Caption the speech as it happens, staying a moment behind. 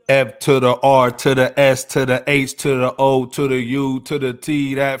F to the R to the S to the H to the O to the U to the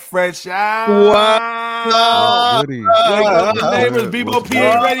T. That fresh out. Wow. Wake up the neighbors. Bebo P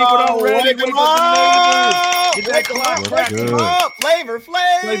ain't ready, but I'm ready. Wake up the neighbors. Get that clock cracking. Flavor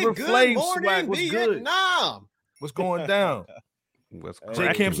Flavor good Flav morning, swag. What's good? Vietnam. What's going down? What's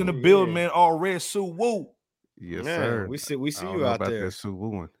J Camp's in the building, man. All red suit. Woo. Yes, Man, sir. we see I don't you know out about there. that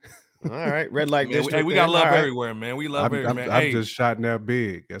Suwooing. All right, red light district. Hey, we got love all right. everywhere, man. We love everywhere, man. I'm Hey, just shouting out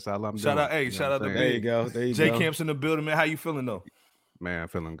big. That's all I'm shout doing. out, hey, You know shout what out to I'm Big. There saying? you go. There you J go. Camp's in the building, man. How you feeling though? Man,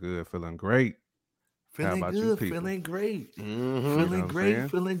 feeling good, feeling great. Feeling about you good, people? feeling great, Mhm. feeling what I'm great, saying?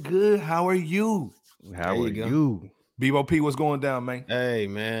 feeling good. How are you? How There are you go. you? Bebo P, what's going down, man? Hey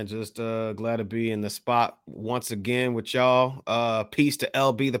man, just glad to be in the spot once again with y'all. Peace to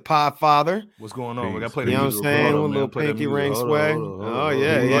LB the Podfather. What's going on? We gotta Peace, play You the know what I'm music. saying? Hold With up, a man. little Play that pinky music. ring Hold swag. on, hold on, Oh hold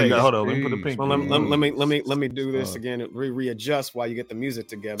yeah, on. yeah. Oh, hold on. Let me put the pinky. So let me do this Stop. again. Readjust while you get the music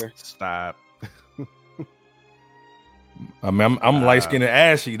together. Stop. I mean, I'm light skinned and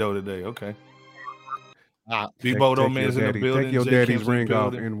ashy though today. Okay. Bebo though, man's in the building. Take your J daddy's Camp's in the ring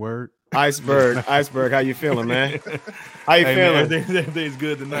off, building. N-word. Iceberg, how you feeling, man? How you Hey, feeling? man, everything's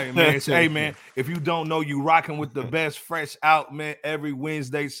good tonight, man. Hey, man, if you don't know, you rocking with the best fresh out, man. Every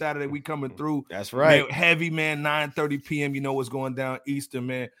Wednesday, Saturday, we coming through. That's right. Man, heavy, man, 9:30 p.m. You know what's going down Eastern,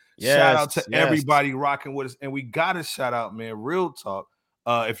 man. Yes, shout out to yes. everybody rocking with us. And we got to shout out, man, real talk.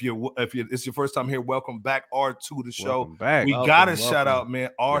 If it's your first time here, welcome back, R to the show. Welcome back. We got to shout out, man,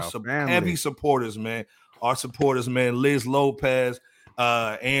 our Y'all family. heavy supporters, man. Our supporters, man, Liz Lopez,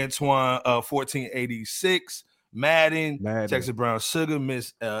 Antoine 1486, Madden, Texas Brown Sugar,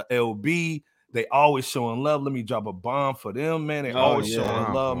 Miss LB. They always showing love. Let me drop a bomb for them, man. They always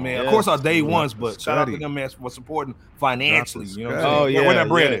showing love, man. Yes. Of course, our day ones, but shout out to them, man, for supporting financially. You know what I'm saying? Oh yeah, where that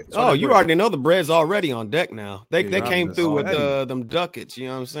bread at? Oh, you already know the bread's already on deck now. They Yeah, came through with steady. them ducats. You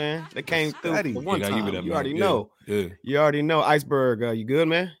know what I'm saying? They came through Steady. for one Yeah, give time. it that, You man. already Yeah, know. yeah. You already know. Iceberg, you good,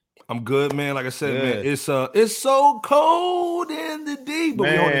 man? I'm good, man. Like I said, Good. man, it's so cold in the D, but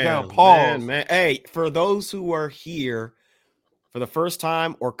we hold it down. Pause. Man. Hey, for those who are here for the first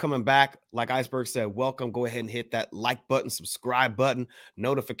time or coming back, like Iceberg said, welcome. Go ahead and hit that like button, subscribe button,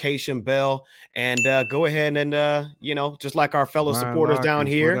 notification bell, and go ahead and just like our fellow Brian supporters down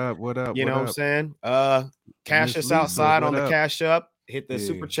Larkins, here. What up? You know what I'm saying? Cash Miss us Lisa, outside what on the up? Cash Up. Hit the Yeah.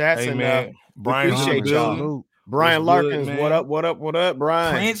 super chats Hey, and man, Brian's in the appreciate y'all. building. Brian What's good, Larkins, man? what up,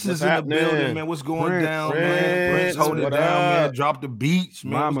 Brian? Prince What's is in the happening? building, man. What's going Prince, down, man? Prince, hold it what down, man. up? Drop the beats,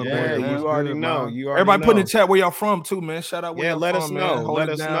 man. Mama, What's Yeah, going down? you already good, know. Mom? You already Everybody put in know. the chat where y'all from too, man. Shout out where y'all let from, us man. know. Hold Let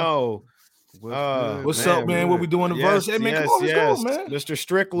it us down. know. What's up, man? What we doing in the verse? Hey, man, come on, let's go, man. Mr.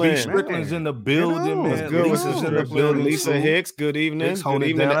 Strickland. B Strickland's in the building, What's man. good with Lisa's Mr. in the Strickland? building. Lisa too. Hicks, good evening. Hicks Good holding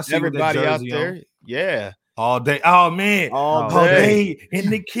it evening down. to I see you with that everybody out jersey there. on. Yeah. All day. Oh, man. All All day. day in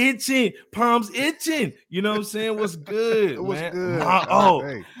the kitchen. Palms itching. You know what I'm saying? What's good, What's man? good?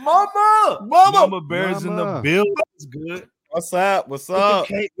 Mama Bear's in the Mama. building. What's good? What's up? What's With up?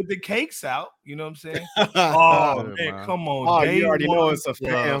 the cakes out, you know what I'm saying? Oh, Oh Good, man, man. come on. oh, Day you already know one it's a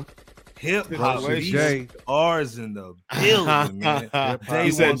club. fam. Hip hop Situation. Jay. ours in the building, man. Day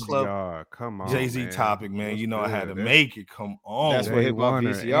He said one club. VCR, come on, Jay-Z man. topic, man. What's You know I had to good? make it. Come on, That's man. what hip hop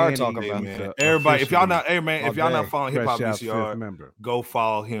Warner VCR and talking he about. is a Everybody, if y'all officially not, hey man, if y'all not day. following Hip Hop Fresh Out VCR, fifth member. go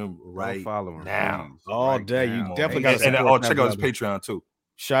follow him Go right follow him, now. please. All Right day. now. You definitely got to And support that check out his brother. Patreon too.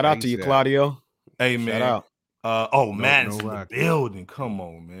 Shout out to you, ASAP. Claudio. Hey Shout man. out. Matt's no in the rock. building. Come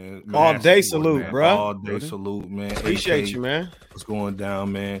on, man. All Matt's day in the salute, building, man. bruh. All day salute, man. Appreciate AK, you, man. what's going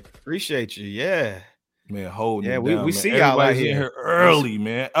down, man? Appreciate you. Yeah. Man, holding Yeah, it we down, man. see y'all out Everybody's in here. here early,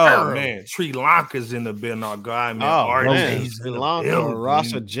 man. Oh, Early. man. Sri Lanka's in the building, our guy, man. Oh, man. RJ's Sri in the Lanka, building.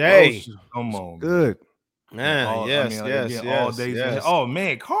 Rasha J. Come on, man. Good. Man, All yes. all days in here. Oh,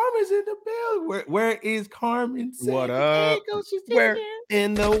 man. Carmen's in the building. Where is Carmen? What San up? Diego? She's Where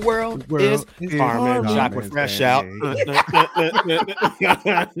in the world is Carmen? Chocolate fresh out.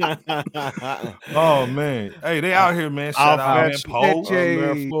 Oh, man. Hey, they out here, man. Shout out, man. Poe.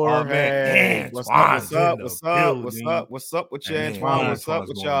 What's up with you, Antoine? What's up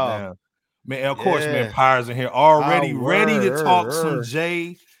with y'all? Man, of course, man. Power's in here already, ready to talk some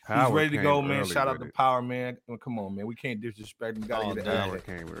Jay. He's Power ready to came go, man. early Shout out with to it. Power, man. Come on, man. We can't disrespect him. Gotta get it out Power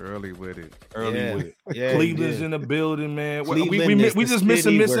there. came early with it. With it. Yeah, Cleveland's in the building, man. Cleveland We just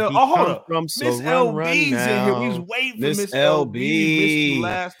missing Miss L. Oh, hold up. From, Miss so LB's in here. We was waiting for Miss LB. Missed you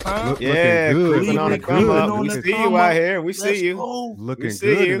last time. Yeah, good. creeping on the come up. We see you out here. We see you. Looking See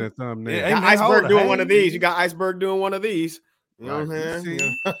good you. in the thumbnail. Yeah, Got man, Iceberg doing hey. one of these. You got Iceberg doing one of these. You know what I'm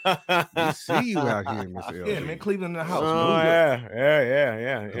saying? We see you out here, Mr. LB. Yeah, man, Cleveland in the house. Oh,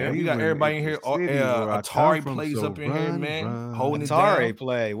 Yeah, we got everybody in here. Atari plays up in here, man. Holding Atari it down.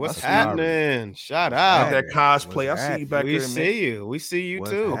 play. What's I see you. happening? Shout out. That cosplay. I see you back We there, man. see you. We see you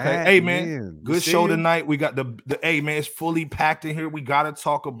too. Okay. Hey, man. Good see show you. tonight. We got the hey, man. It's fully packed in here. We got to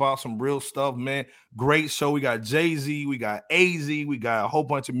talk about some real stuff, man. Great show. We got Jay-Z. We got AZ. We got a whole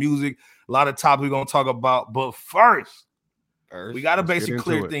bunch of music. A lot of topics we're going to talk about. But first, we got to basically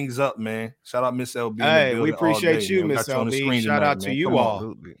clear things up, man. Shout out Miss LB. Hey, we appreciate you, Miss LB. Shout out to you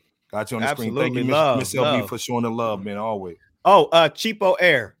all. Got you on the screen. Thank you, Miss LB, for showing the love, man, always. Oh, Cheapo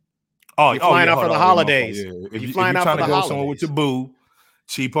Air. Oh, you're flying out for the holidays. Yeah. If you're trying to go somewhere with your boo,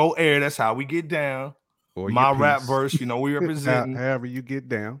 Cheapo Air, that's how we get down. Or my rap verse, you know, we representing. However you get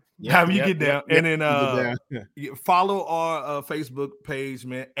down. However you get down. And then follow our Facebook page,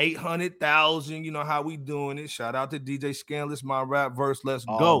 man. 800,000. You know how we doing it. Shout out to DJ Scanless, my rap verse. Let's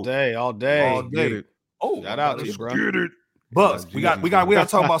go. All day. Oh, shout out to you, bro. Get it. But we got to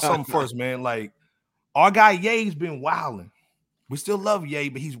talk about something first, man. Like our guy Ye's been wilding. We still love Ye,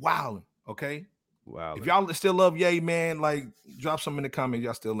 but he's wilding. Okay. Wow. If y'all still love Ye, man, like drop something in the comments.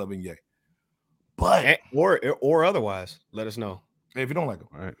 Y'all still loving Ye. But or otherwise, let us know if you don't like him.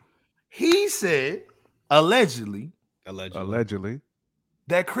 All right. He said allegedly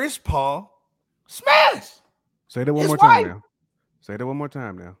that Chris Paul smashed. Say that one more time now. Say that one more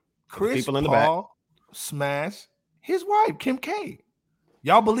time now. Chris Paul smashed his wife, Kim K.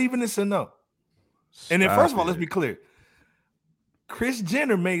 Y'all believe in this or no? And then first of all, let's be clear. Kris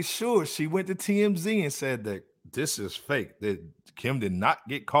Jenner made sure she went to TMZ and said that this is fake, that Kim did not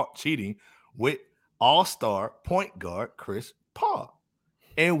get caught cheating with all-star point guard Chris Paul.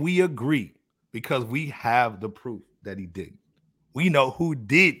 And we agree because we have the proof that he did. We know who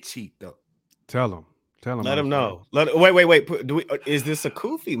did cheat, though. Tell him. Let him know. Wait. Is this a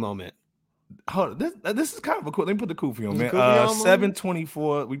Kofi moment? Hold on. This is kind of a cool. Let me put the Kofi on, man.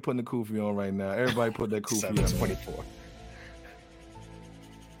 724. We putting the Kofi on right now. Everybody put that Kofi on. 724.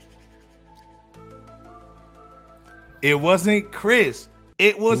 It wasn't Chris.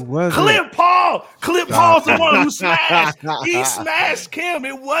 It was Clip Paul. Clip Paul's the one who smashed. He smashed Kim.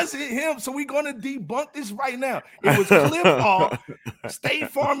 It wasn't him. So we're going to debunk this right now. It was Clip Paul. State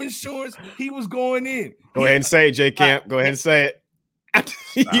Farm Insurance. He was going in. Go ahead and say it, J Camp. Go ahead and say it.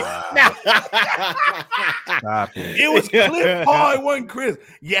 It was Clip Paul. It wasn't Chris.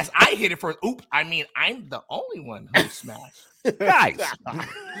 Yes, I hit it first. Oops. I mean, I'm the only one who smashed. Guys,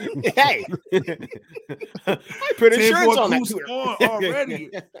 hey, I put insurance on that already.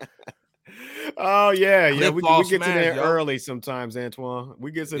 Oh yeah, we get to there early sometimes, Antoine.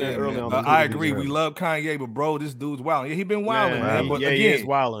 We get to there early on. I agree. We love Kanye, but bro, this dude's wild. Yeah, he been wilding, man. But again, he is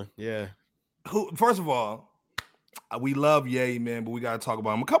wilding. Yeah. First of all, we love Ye, man, but we got to talk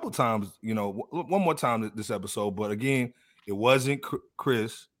about him a couple times. You know, one more time this episode. But again, it wasn't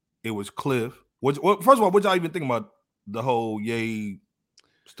Chris. It was Cliff. First of all, what y'all even think about the whole Ye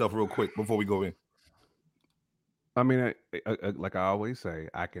stuff real quick before we go in? I mean, like I always say,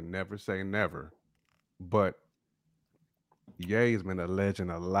 I can never say never, but Ye has been alleging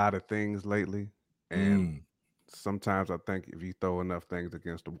a lot of things lately, and sometimes I think if you throw enough things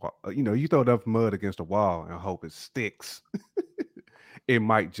against the wall, you throw enough mud against the wall and hope it sticks, it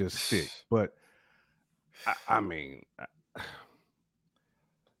might just stick. But I mean,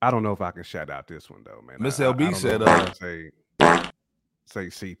 I don't know if I can shout out this one though, man. Miss LB said, say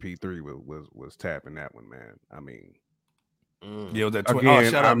CP3 was tapping that one, man. I mean, yeah, that twin.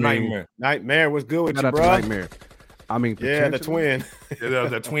 Again, shout out Nightmare. Nightmare was good with you, bro. Nightmare. I mean, yeah, the twin. Yeah,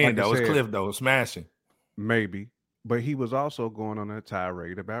 the twin. Like that was Cliff though, smashing. Maybe, but he was also going on a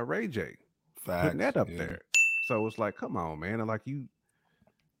tirade about Ray J. Putting that up there. So it's like, come on, man. And like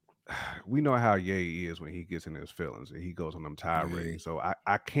we know how Ye is when he gets in his feelings and he goes on them tirades. So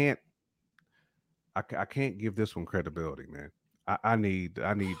I can't give this one credibility, man. I need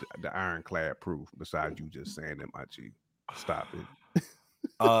the ironclad proof besides you just saying that, my G. Stop it.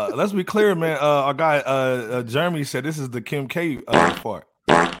 Let's be clear, man. Our guy Jeremy said this is the Kim K part.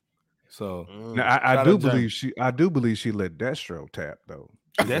 So now, I do believe she let Destro tap though.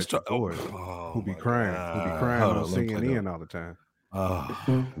 Destro, who be crying on CNN all the time.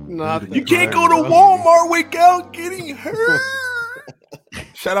 You can't go to Walmart without getting hurt.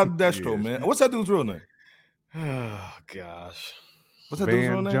 Shout out to Destro, man. What's that dude's real name? Oh gosh, what's that dude's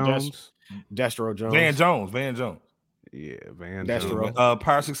real name? Destro Jones. Van Jones. Yeah, Van Destro. Jones.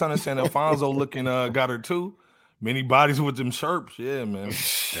 Power 600 saying Alfonso looking got her too. Many bodies with them chirps. Yeah, man.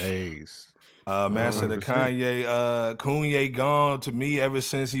 Days. Man said that Kanye gone to me ever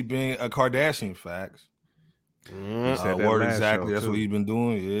since he been a Kardashian. Facts. He said that word last exactly. show, That's what too. he's been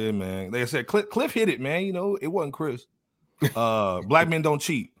doing. Yeah, man. Like I said, Cliff hit it, man. You know, it wasn't Chris. Black men don't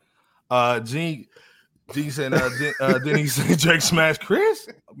cheat. Gene said, then he said Drake smashed Chris.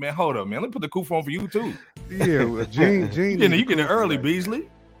 Man, hold up, man. Let me put the coup on for you too. Yeah, well, Gene. You getting it early, Beasley.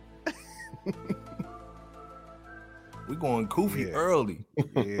 We going Koofy early.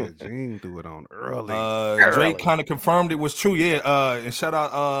 Yeah, Gene threw it on early. Drake kind of confirmed it was true. Yeah. And shout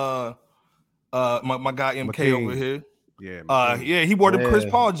out my guy MK McKing. over here. Yeah, he wore the Chris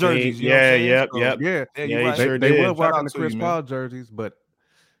Paul jerseys. You know what I'm saying? Yep. Yeah, Yeah, right. sure they did. were Shout rocking out the to Chris you, Paul man. jerseys, but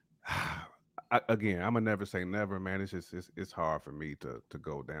again, I'm gonna never say never, man. It's just it's hard for me to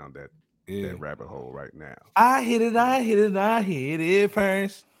go down that rabbit hole right now. I hit it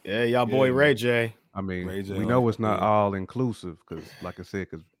first. Yeah, y'all boy Ray J. I mean, Ray J we know it's not all inclusive because, like I said,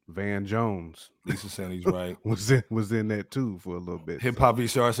 because Van Jones, Lisa saying he's right, was in that too for a little bit. Hip Hop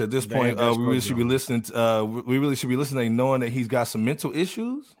VCR said at this point, we really should be listening. We really should be listening, knowing that he's got some mental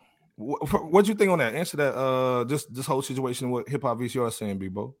issues. What do you think on that? Answer that. This whole situation. What Hip Hop VCR is saying,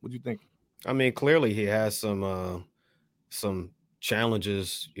 Bebo? What do you think? I mean, clearly he has some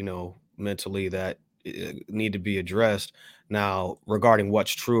challenges, mentally that need to be addressed. Now, regarding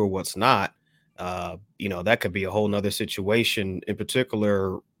what's true or what's not, that could be a whole nother situation in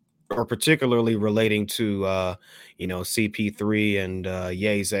particular, or particularly relating to, CP3 and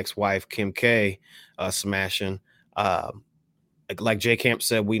Ye's ex-wife, Kim K, smashing. Like J Camp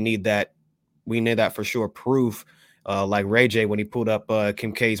said, we need that for sure proof. Like Ray J when he pulled up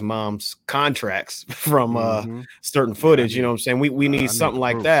Kim K's mom's contracts from certain footage, you know what I'm saying? We need something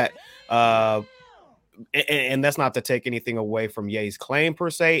like that. And that's not to take anything away from Ye's claim per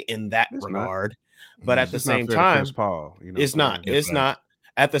se in that regard. But at the same time, Paul, it's not.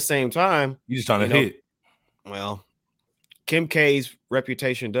 At the same time, you just trying to hit. Well, Kim K's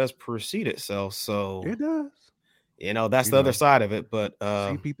reputation does precede itself, so it does. That's the other side of it. But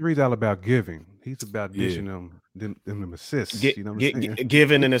CP3's all about giving. He's about dishing them assists. You know what I'm saying?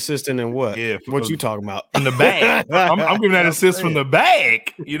 Giving an assistant and what? Yeah, what you talking about? From the bag. I'm giving that assist from the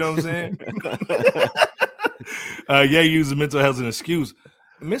bag. You know what I'm saying? Using mental health as an excuse.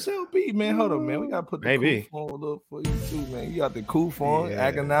 Miss LB, man, hold up, man. We gotta put the cool phone up for you too, man. You got the cool phone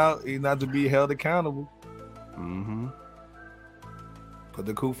acting out. He's not to be held accountable. Put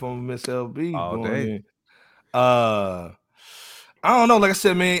the cool phone Miss LB all day. I don't know. Like I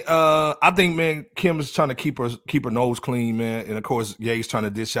said, man, I think, man, Kim is trying to keep her nose clean, man. And of course, Ye's trying to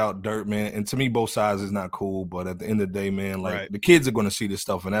dish out dirt, man. And to me, both sides is not cool. But at the end of the day, man, like the kids are going to see this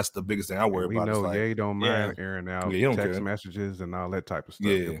stuff, and that's the biggest thing I worry about. We know Ye don't mind airing out text messages and all that type of stuff.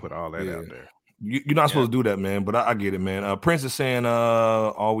 He'll put all that out there. You're not supposed to do that, man. But I get it, man. Prince is saying, we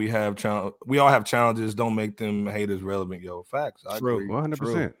all have challenges. Don't make them haters relevant, yo. Facts. I agree.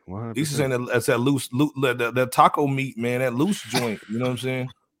 100%. 100%. He's saying that's that loose, that taco meat, man. That loose joint. You know what I'm saying?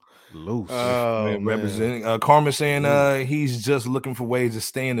 Loose. Man, representing. Carmen saying he's just looking for ways to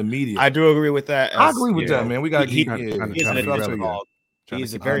stay in the media. I do agree with that. I agree with that, man. We got to keep.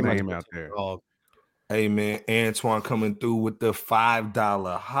 He's a very much out there. Hey man, Antoine coming through with the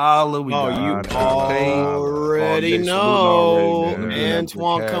 $5 holla. We you already know.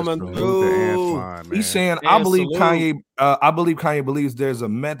 Antoine coming through. He's saying, I believe Kanye believes there's a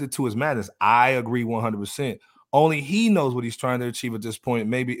method to his madness. I agree 100%. Only he knows what he's trying to achieve at this point.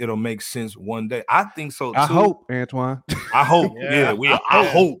 Maybe it'll make sense one day. I think so too. I hope, Antoine. I hope. I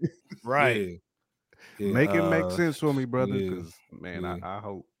hope. Right. Yeah. Make it make sense for me, brother. Because man, I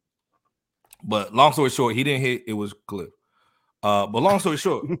hope. But long story short, he didn't hit. It was Cliff. But long story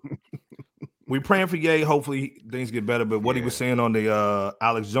short, we praying for Ye. Hopefully things get better. But what he was saying on the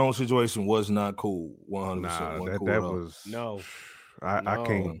Alex Jones situation was not cool. 100%. That was no. I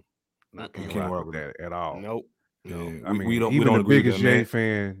can't rock with that at all. Nope. No. I mean, we don't. Even we don't the biggest Ye Ye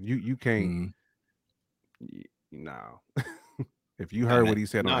fan, you can't. No. If you heard what he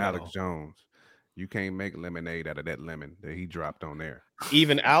said on Alex Jones, you can't make lemonade out of that lemon that he dropped on there.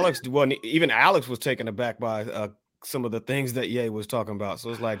 Even Alex was taken aback by some of the things that Ye was talking about. So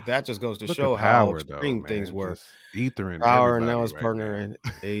it's like that just goes to show how extreme things were. Ether and Power, and now his partner and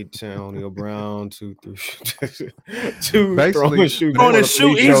Antonio Brown, two basically shoot. On his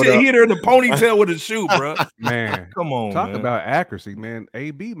shoe, he's hit her in the ponytail with his shoe, bro. Man, come on, talk about accuracy, man.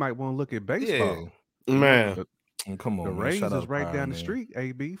 AB might want to look at baseball, man. Come on, the Rays is right down the street,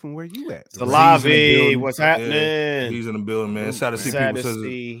 AB, from where you at. The lobby, what's happening? He's in the building, man. Sad to see people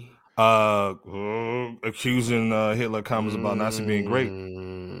accusing Hitler comments about Nazi being great.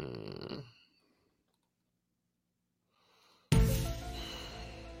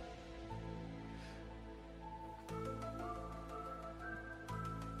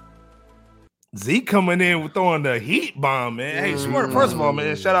 Z coming in with throwing the heat bomb, man. Hey, Smart. First of all,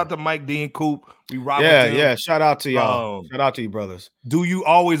 man, shout out to Mike D and Coop. We rock with them. Yeah. Shout out to y'all. Shout out to you, brothers. Do you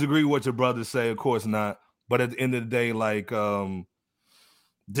always agree with what your brothers say? Of course not. But at the end of the day, like,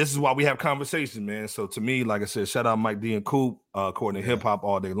 this is why we have conversations, man. So to me, like I said, shout out Mike D and Coop, according to hip hop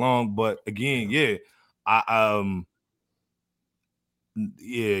all day long. But again, you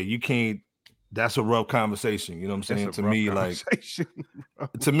can't. That's a rough conversation. You know what I'm saying? To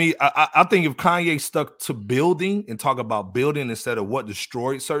me, I think if Kanye stuck to building and talk about building instead of what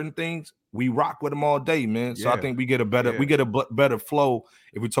destroyed certain things, we rock with him all day, man. So I think we get a better flow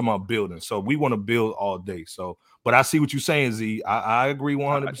if we're talking about building. So we want to build all day. So, but I see what you're saying, Z. I agree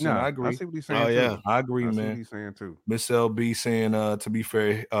 100%. I agree. I see what he's saying. Too. I agree, man. See what he's saying too. Miss LB saying, to be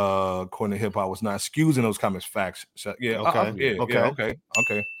fair, according to hip hop, was not excusing those comments. Facts. So, okay.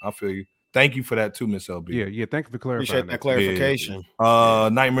 I feel you. Thank you for that too, Miss LB. Yeah. Thank you for clarifying. Appreciate that clarification.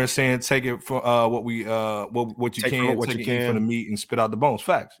 Nightmare saying, take it for what you can from the meat and spit out the bones.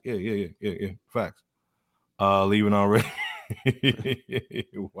 Facts. Yeah. Facts. Leaving already.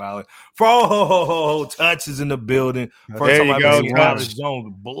 Wow. Fro touches in the building. First time I've seen Alex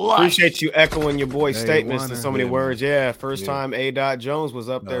Jones blush. Appreciate you echoing your boy's statements in so many words. Yeah. First time A. Jones was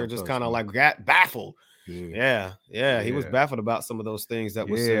up there, just kind of like baffled. Yeah. He was baffled about some of those things that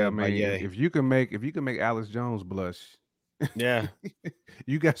was said. Man, if you can make Alex Jones blush, yeah,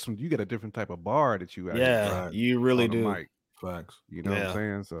 you got a different type of bar that you you really do. Facts. You know what I'm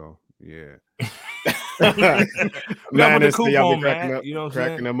saying? So yeah. Man, it's y'all be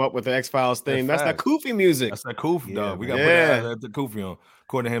cracking them up with the X-Files theme. That's that Koofy music. That's that Koofy, dog. We got to put that Koofy on.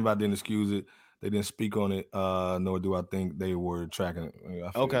 According to him, I didn't excuse it. They didn't speak on it, nor do I think they were tracking it.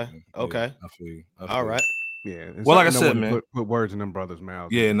 Okay. I feel you. All right. Yeah. Well, like I said, man, put words in them brothers'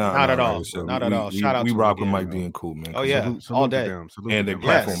 mouths. Yeah, not at all. Not at all. Shout out. We rock with Mike D and Cool, man. Oh yeah, all day. And the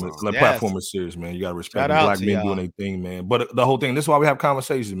platform is serious, man. You gotta respect black men doing their thing, man. But the whole thing, this is why we have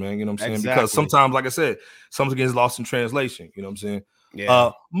conversations, man. You know what I'm saying? Because sometimes, like I said, something gets lost in translation. You know what I'm saying?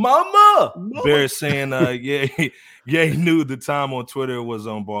 Yeah. Mama Bear saying, he knew the time on Twitter was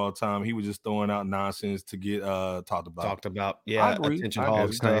on borrowed time. He was just throwing out nonsense to get talked about. Yeah, I agree. Attention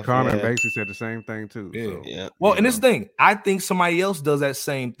hog stuff. Carmen basically said the same thing too. Yeah. Well, and this thing, I think somebody else does that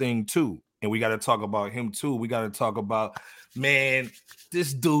same thing too, and we got to talk about him too. We got to talk about, man,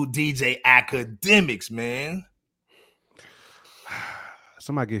 this dude DJ Academics, man.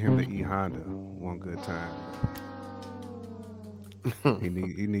 Somebody get him the E Honda one good time. he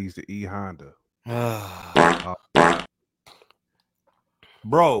needs the E Honda.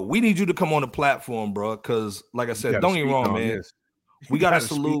 Bro, we need you to come on the platform, bro. Because, like I said, don't get me wrong, man. This. We gotta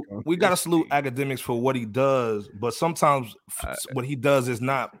salute. We gotta salute Academics for what he does, but sometimes what he does is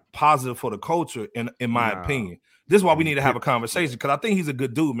not positive for the culture. In my opinion, this is why we need to have a conversation. Because I think he's a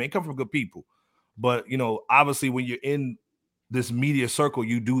good dude, man. He come from good people, but obviously, when you're in this media circle,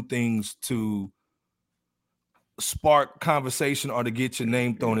 you do things to spark conversation or to get your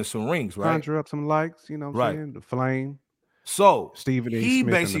name thrown in some rings, right? Conjure up some likes, you know what I'm saying? The flame. So Stephen he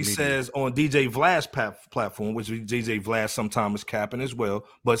basically says on DJ Vlad's platform, which DJ Vlad sometimes is capping as well,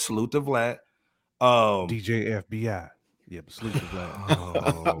 but salute to Vlad. DJ FBI. Yeah, but salute to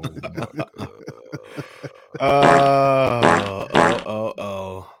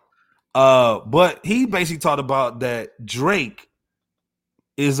Vlad. But he basically talked about that Drake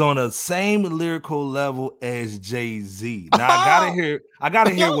is on the same lyrical level as Jay-Z. Now I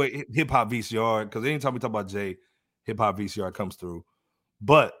gotta hear what Hip Hop VCR, because anytime we talk about Jay, Hip Hop VCR comes through.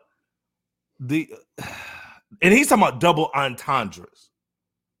 But and he's talking about double entendres,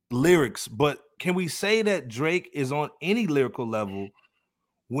 lyrics. But can we say that Drake is on any lyrical level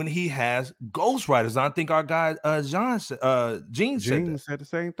when he has ghostwriters? I think our guy Gene said the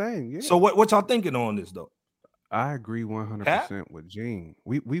same thing. Yeah. So what y'all thinking on this though? I agree 100% with Gene.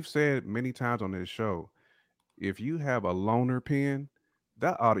 We've said many times on this show, if you have a loaner pen,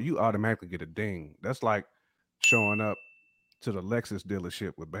 you automatically get a ding. That's like showing up to the Lexus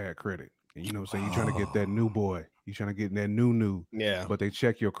dealership with bad credit. And you know what I'm saying? You're trying to get that new boy. You're trying to get that new. Yeah. But they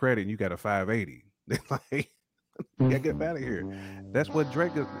check your credit and you got a 580. They're like, you gotta get out of here. That's what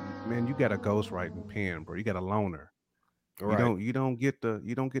Drake is. Man, you got a ghostwriting pen, bro. You got a loaner. Right. You don't get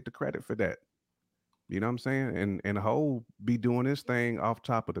the credit for that. You know what I'm saying? And Hov be doing this thing off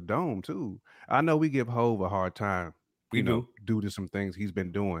top of the dome too. I know we give Hov a hard time. We do due to some things he's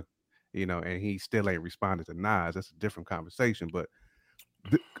been doing, and he still ain't responded to Nas. That's a different conversation. But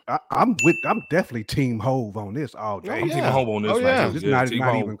I'm definitely Team Hov on this all day. I'm Team Hov on this. It's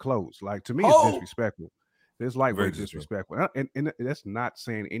not even close. Like, to me, it's disrespectful. It's like very disrespectful. And that's not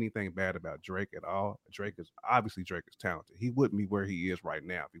saying anything bad about Drake at all. Drake is talented. He wouldn't be where he is right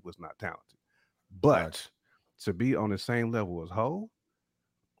now if he was not talented. But to be on the same level as Ho,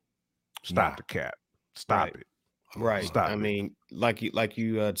 stop the cap. Stop it. Right. Stop I it. mean, like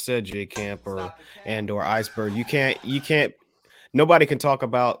you said, J Camp or Iceberg, you can't. Nobody can talk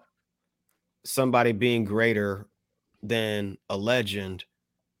about somebody being greater than a legend,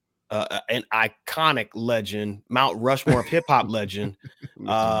 an iconic legend, Mount Rushmore of hip hop legend,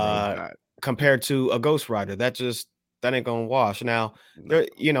 compared to a Ghost Rider. That ain't gonna wash. Now, there,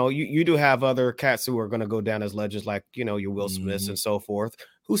 you do have other cats who are gonna go down as legends, like your Will Smiths and so forth,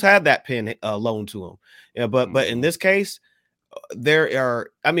 who's had that pen loaned to them. Yeah, but in this case, there are.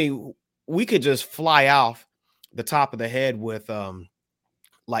 I mean, we could just fly off the top of the head with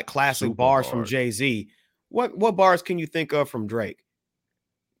like classic Super bars hard. from Jay-Z. What bars can you think of from Drake?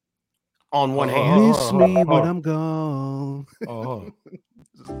 On one hand, miss me when I'm gone.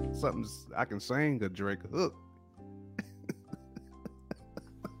 Something I can sing a Drake hook.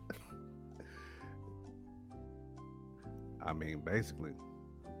 I mean, basically.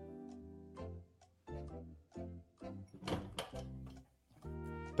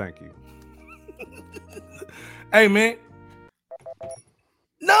 Thank you. Hey, man.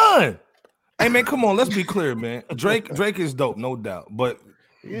 None. Hey, man, come on. Let's be clear, man. Drake is dope, no doubt. But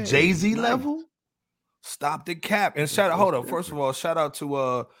Jay-Z level? Stop the cap. And hold up. First of all, shout out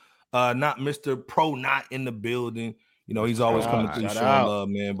to not Mr. Pro not in the building. He's always coming through showing love,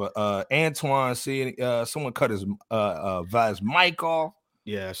 man. But Antoine, seeing someone cut his mic off.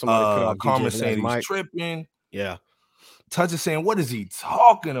 Yeah, somebody cut off Carmen saying he's tripping. Yeah. Touch is saying, what is he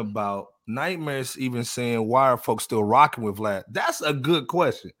talking about? Nightmares even saying, why are folks still rocking with Vlad? That's a good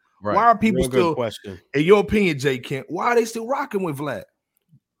question. Right. Why are people still, in your opinion, J. Kent, why are they still rocking with Vlad?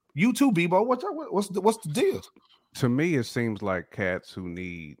 You too, Bebo. What's the deal? To me, it seems like cats who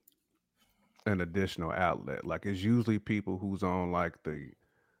need an additional outlet. Like it's usually people who's on like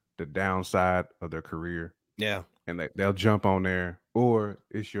the downside of their career. Yeah. And they'll jump on there. Or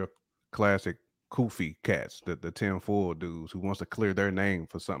it's your classic Koofy cats, the 10-4 dudes who wants to clear their name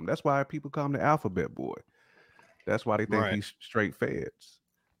for something. That's why people call him the Alphabet Boy. That's why they think he's straight feds.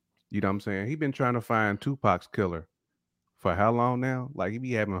 You know what I'm saying? He been trying to find Tupac's killer for how long now? Like he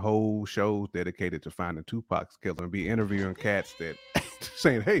be having whole shows dedicated to finding Tupac's killer and be interviewing cats that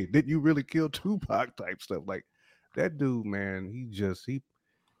saying, "Hey, did you really kill Tupac?" type stuff. Like that dude, man. It's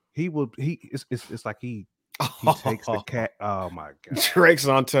like he takes the cat. Oh my god, Drake's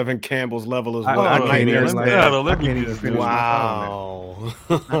on Tevin Campbell's level as well. I can't even finish wow.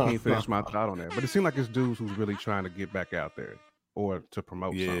 I can't finish my thought on that. But it seemed like it's dudes who's really trying to get back out there or to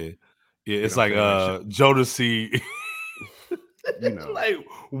promote something. Yeah, it's like Jodeci. Like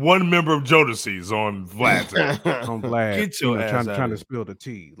one member of Jodeci's on Vlad. On Vlad, get your ass trying to spill the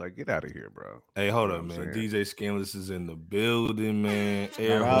tea. Like, get out of here, bro. Hey, hold up, man. DJ Scandalous is in the building, man.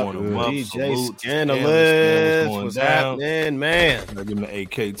 Air horn him up. DJ Scandalous, what's happening, man? Give him an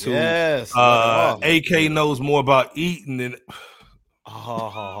AK too. Yes. AK knows more about eating than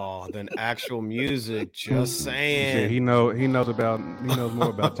than actual music. Just saying. Yeah, he knows more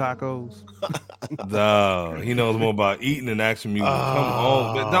about tacos. No, he knows more about eating than actual music. Come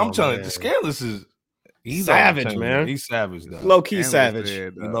on, man. I'm telling you, the Scandalous is savage, man. He's savage, though. Low key savage.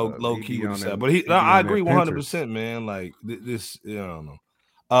 Low key with savage. But I agree 100%, man. Like this, I don't know.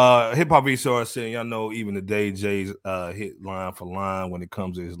 Hip Hop Resource saying, y'all know even today Jay's hit line for line when it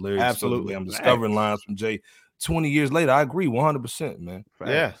comes to his lyrics. Absolutely. So I'm discovering lines from Jay 20 years later. I agree 100%, man.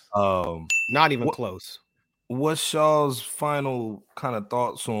 Yeah. Not even close. What's Shaw's final kind of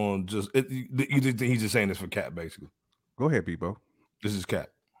thoughts on just he's just saying this for Cap, basically? Go ahead, Bebo. This is Cap.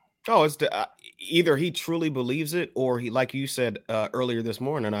 Oh, it's either he truly believes it, or he, like you said earlier this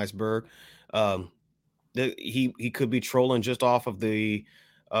morning, Iceberg, he could be trolling just off of the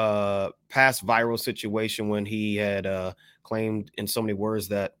past viral situation when he had claimed in so many words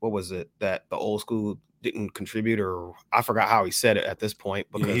that that the old school didn't contribute, or I forgot how he said it at this point.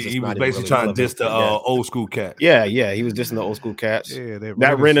 Because he was basically trying to diss the old school cat. Yeah, he was dissing the old school cats. Yeah,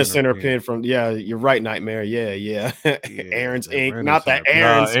 that Rent-A-Center pin from you're right, Nightmare. Yeah. Aaron's Inc. Not that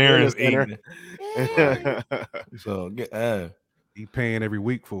Aaron's Center. So he paying every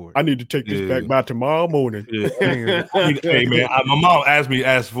week for it. I need to take this back by tomorrow morning. Hey man, my mom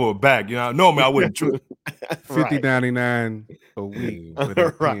asked for it back. Normally I wouldn't. $50.99 a week for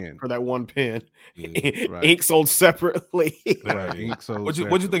that pen. For that one pen. Yeah, Ink sold separately. Right. Ink sold. What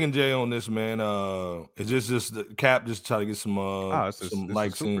you thinking, Jay, on this, man? Is this just the Cap just try to get some likes?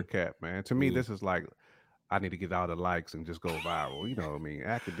 Super Cap, man. To me, this is like I need to get all the likes and just go viral. You know what I mean?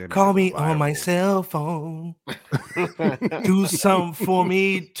 Academic. Call me on my cell phone. Do something for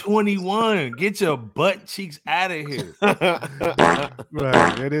me. 21. Get your butt cheeks out of here.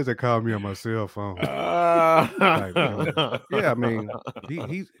 Right. It is a call me on my cell phone. Like, yeah, I mean,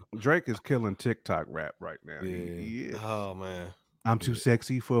 he's Drake is killing TikTok rap right now. Yeah. Oh man. I'm too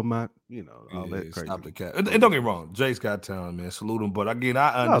sexy for my, all that crazy. Stop the cat. And don't get me wrong, Drake's got talent, man. Salute him. But again,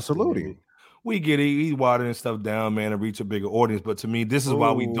 I understand. Salute him. We get it. He's watering stuff down, man, to reach a bigger audience. But to me, this is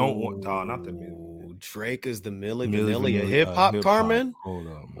why we don't want not the Milli. Drake is the Milli Vanilli of hip hop, Carmen. Hold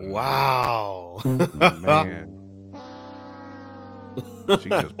on, man. Wow. Man. She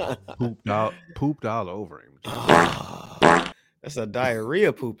just pooped all over him. That's a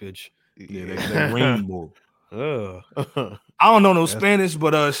diarrhea poopage. Yeah, that rainbow. I don't know no Spanish,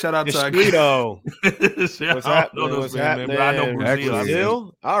 but shout out to Mosquito. What's happening? I know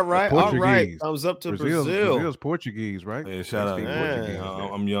Brazil. All right. Thumbs up to Brazil. Brazil's Portuguese, right? Yeah, shout out.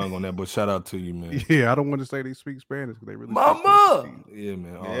 I'm young on that, but shout out to you, man. Yeah, I don't want to say they speak Spanish because they really. Mama. Yeah,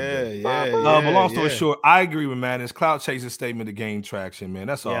 man. Yeah. But long story short, I agree with Madden's clout chasing statement to gain traction, man.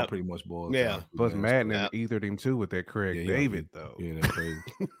 That's all it pretty much boils down to. Plus, Madden ethered him too with that Craig David, though. Yeah, that's crazy.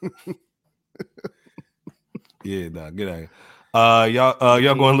 Yeah, get out of here.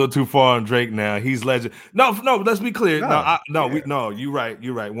 Y'all going a little too far on Drake now. He's legend. No, let's be clear. You're right.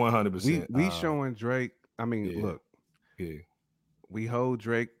 100%. We showing Drake. I mean, look. Yeah. We hold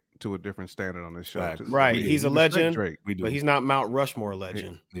Drake to a different standard on this show. Right. He's a legend, Drake. But he's not Mount Rushmore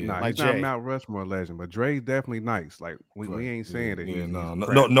legend. He's not Mount Rushmore legend, but Drake's definitely nice. Like we ain't saying that. Yeah,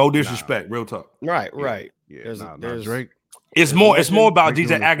 no disrespect. Real talk. Right. Yeah. There's Drake. It's more about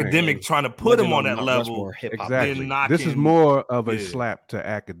DJ Academic trying to put him on that level. Exactly. This is more of a slap to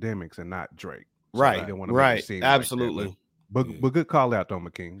Academics and not Drake. Right. Absolutely. But good call out though,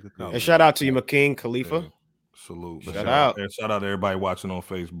 McKing. And shout out to you, McKing Khalifa. Yeah. Salute. Shout out. And shout out to everybody watching on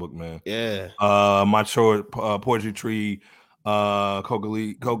Facebook, man. Yeah. My short poetry tree, coca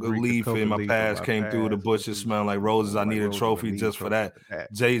leaf in my past came through the bushes smelling like roses. I need a trophy just for that.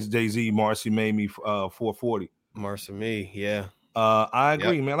 Jay-Z, Marcy made me 440. Marcy me, yeah. I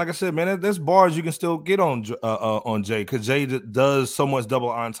agree, man. Like I said, man, there's bars you can still get on Jay because Jay does so much double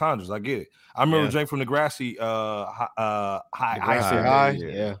entendres. I get it. I remember Jay from Degrassi High.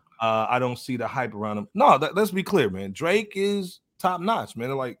 Yeah. I don't see the hype around him. No, let's be clear, man. Drake is top notch,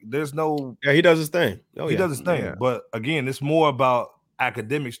 man. Like, there's no. Yeah, he does his thing. He does his thing. Yeah. But again, it's more about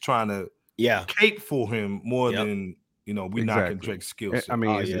Academics trying to cape for him more than. We knocking Drake's skills. I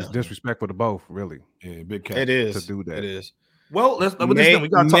mean, it's disrespectful to both, really. Yeah, big cap. It is to do that. It is. Well, we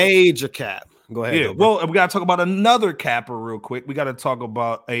got major cap. Go ahead. Yeah. Well, we got to talk about another capper real quick. We got to talk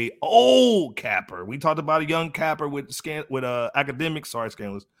about a old capper. We talked about a young capper with Academics. Sorry,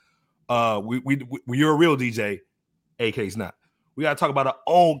 Scandalous. You're a real DJ. AK's not. We got to talk about an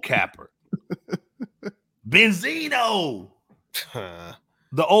old capper. Benzino.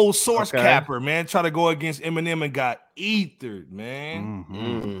 The old source capper, man, try to go against Eminem and got ethered,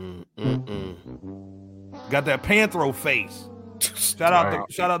 man. Got that Panthro face. Shout out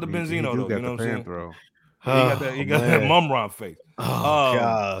to Benzino, though. You know what I'm saying? He got that Mumron face. Oh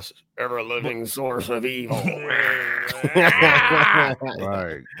gosh, ever living source of evil. Right,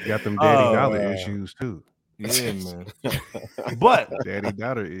 got them daddy dollar issues too. Yeah, man. But daddy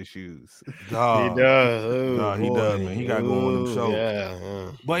daughter issues. Dog, he does. He does, man. He got going on them shows.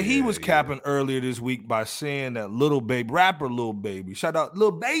 Yeah. But he was capping earlier this week by saying that Lil Baby. Shout out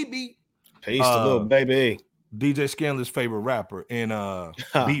Lil Baby. Peace to Lil Baby. DJ Scandalous' favorite rapper and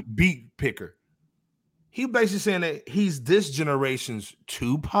beat picker. He basically saying that he's this generation's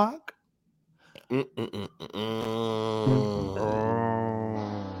Tupac.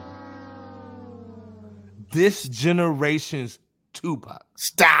 This generation's Tupac.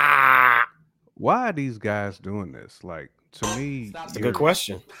 Stop. Why are these guys doing this? Like, to me, that's a good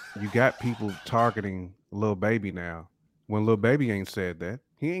question. You got people targeting Lil Baby now. When Lil Baby ain't said that,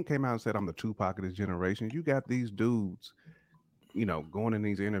 he ain't came out and said, I'm the Tupac of this generation. You got these dudes, going in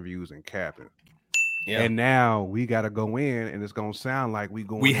these interviews and capping. Yeah. And now we got to go in and it's going to sound like we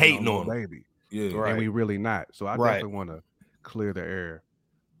hating on Lil Baby. Yeah. Right. And we really not. So I definitely want to clear the air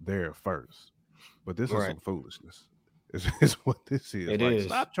there first. But this is some foolishness. Is what this is. It is.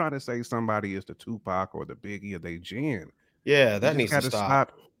 Stop trying to say somebody is the Tupac or the Biggie or they Jen. Yeah, that needs to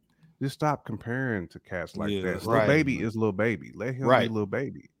stop. Just stop comparing to cats like that. Right. Lil Baby is Lil Baby. Let him be Lil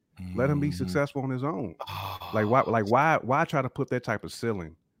Baby. Let him be successful on his own. Why try to put that type of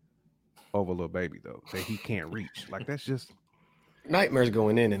ceiling over Lil Baby though that he can't reach? Like that's just Nightmare's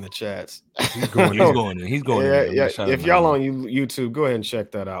going in the chats. He's going in. He's going in. Yeah. If y'all on YouTube, go ahead and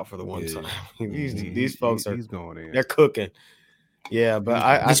check that out for the one time. These folks are going in. They're cooking. Yeah,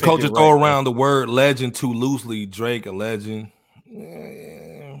 but this culture throw around the word legend too loosely. Drake a legend.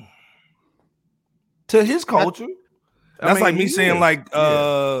 To his culture. That's like me saying like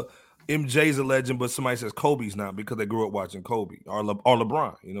MJ's a legend, but somebody says Kobe's not because they grew up watching Kobe or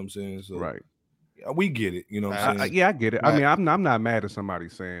LeBron. You know what I'm saying? So, right. We get it. You know what I'm saying? I get it. Right. I mean, I'm not mad at somebody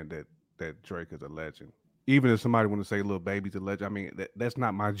saying that Drake is a legend. Even if somebody want to say Lil Baby's a legend, I mean, that's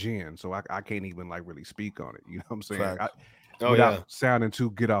not my gen, so I can't even like really speak on it. You know what I'm saying? Without sounding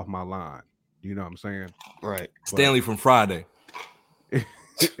too get off my line. You know what I'm saying? Right. Stanley from Friday.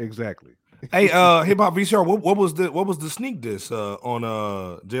 Exactly. Hey, Hip Hop VCR, what was the sneak diss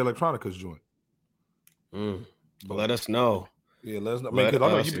on Jay Electronica's joint? Let us know. Yeah, let us know. I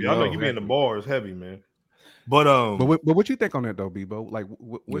know you be in the bars heavy, man. But what you think on that though, Bebo? Like,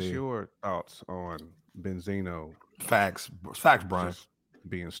 what's your thoughts on Benzino? Facts, Brian.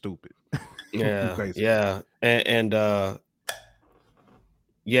 Being stupid. Yeah, and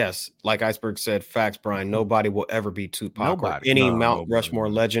yes, like Iceberg said, facts, Brian. Nobody will ever be Tupac or any Mount Rushmore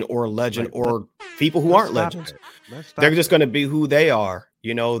legend or people who aren't legends. They're just going to be who they are.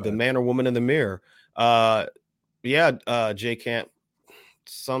 You know, the man or woman in the mirror. Jay Camp.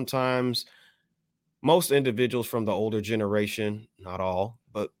 Sometimes most individuals from the older generation, not all,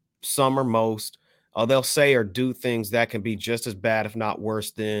 but some or most, they'll say or do things that can be just as bad, if not worse,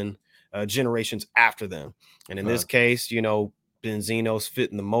 than generations after them. And in this case, you know, Benzino's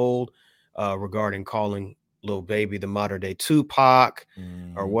fitting the mold regarding calling Lil Baby the modern day Tupac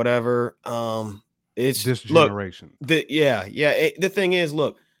or whatever. It's this generation. The thing is,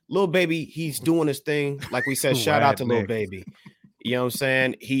 look, Lil Baby, he's doing his thing. Like we said, shout out to Lil Baby. You know what I'm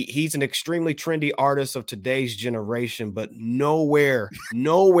saying? He's an extremely trendy artist of today's generation, but nowhere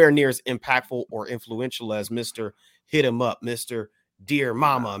near as impactful or influential as Mr. Hit 'Em Up, Mr. Dear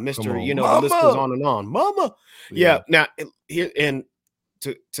Mama, Mr. You know, the list goes on and on. Mama. Yeah. Now here, and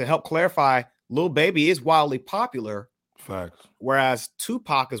to help clarify, Lil Baby is wildly popular. Facts. Whereas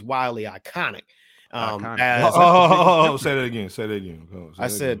Tupac is wildly iconic. Say that again. I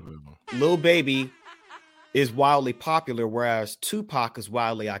said Lil Baby is wildly popular, whereas Tupac is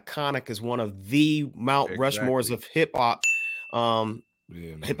wildly iconic as one of the Mount Rushmores of hip hop,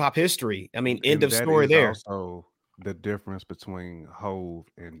 hip hop history. I mean, end of story there. Also, the difference between Hove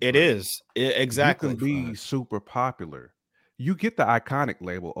and Drake. It is exactly. You can be super popular. You get the iconic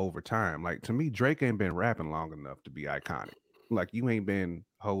label over time. Like, to me, Drake ain't been rapping long enough to be iconic. Like, you ain't been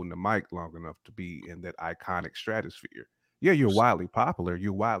holding the mic long enough to be in that iconic stratosphere. Yeah, you're wildly popular.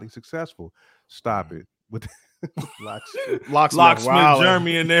 You're wildly successful. Stop it. With Locksmith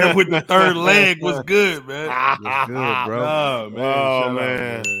Jeremy in there with the third leg was good, man. Was good, bro. Oh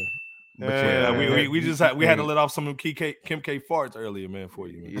man. But we had to let off some Kim K farts earlier, man, for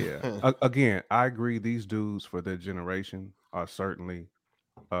you. Man. Yeah. Again, I agree. These dudes for their generation are certainly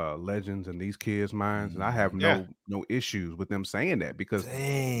legends in these kids' minds, and I have no issues with them saying that because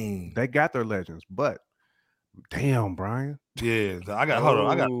they got their legends. But damn, Brian. Yeah, I got.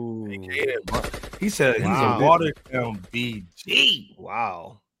 He said he's a watered down BG.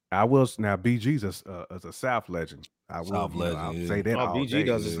 Wow. I will now. BG's a South legend. I'll say that. BG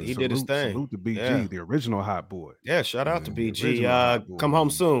does. He did his thing. Salute to BG, the original hot boy. Yeah, shout out to BG. Come home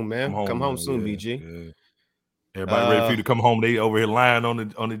soon, man. Come home soon, BG. Yeah. Everybody ready for you to come home. They over here lying on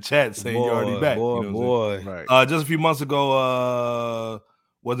the chat saying you're already back. Right. Just a few months ago,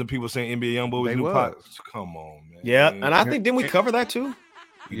 wasn't people saying NBA Youngboy was new Pac? Come on, man. Yeah, and I think didn't we cover that too?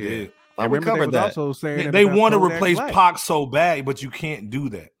 We did. We covered that. Also saying they want to replace Pac so bad, but you can't do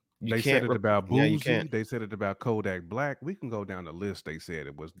that. They said it about Boozy. They said it about Kodak Black. We can go down the list. They said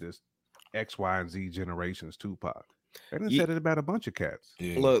it was this X, Y, and Z generations Tupac. They done said it about a bunch of cats.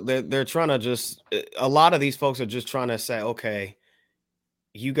 Yeah. Look, they're trying to just. A lot of these folks are just trying to say, okay,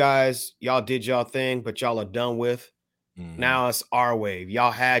 you guys, y'all did y'all thing, but y'all are done with. Now it's our wave.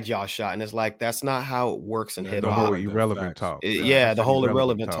 Y'all had y'all shot, and it's like that's not how it works in hip hop. The whole irrelevant talk. The whole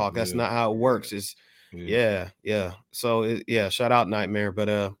irrelevant talk. That's not how it works. It's So shout out Nightmare,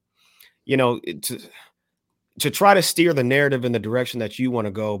 but to try to steer the narrative in the direction that you want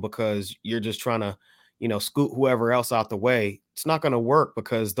to go because you're just trying to, scoot whoever else out the way. It's not going to work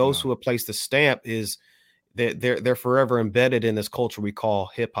because those who have placed the stamp is that they're forever embedded in this culture we call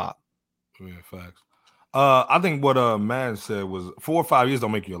hip hop. Yeah, facts. I think what man said was 4 or 5 years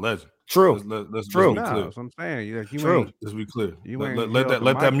don't make you a legend. True. Let's true. be clear. That's what I'm saying. True. Let's be clear.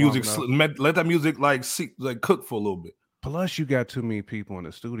 Let that music like cook for a little bit. Plus, you got too many people in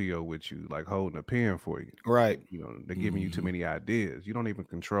the studio with you, like holding a pen for you. Right. They're giving you too many ideas. You don't even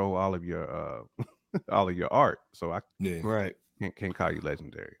control all of your all of your art. So I can't call you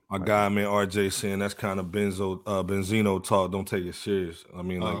legendary. My guy, man, RJ saying that's kind of Benzino talk. Don't take it serious. I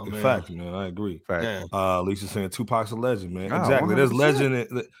mean, like the fact, man. I agree. Fact. Lisa saying Tupac's a legend, man. Oh, exactly. 100%. There's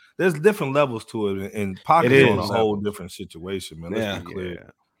legend. There's different levels to it, and Pac is on a whole different situation, man. Let's be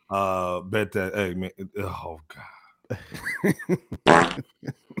clear. Bet that. Hey, man. Oh God.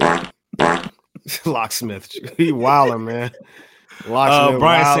 Locksmith, he wilding, man.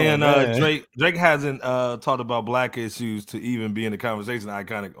 Brian saying Drake hasn't talked about black issues to even be in the conversation.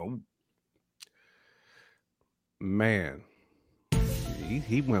 Man,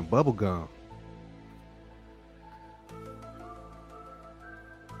 he went bubblegum.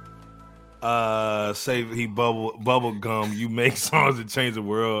 Say he bubble gum. You make songs that change the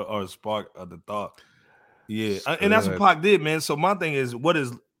world or spark the thought. Yeah, and that's what Pac did, man. So my thing is, what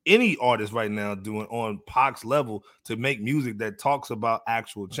is any artist right now doing on Pac's level to make music that talks about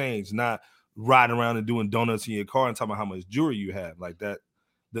actual change, not riding around and doing donuts in your car and talking about how much jewelry you have, like that?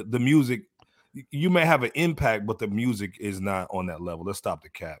 The music, you may have an impact, but the music is not on that level. Let's stop the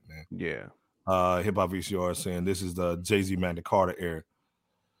cap, man. Yeah. Hip Hop VCR saying this is the Jay-Z Magna Carta era.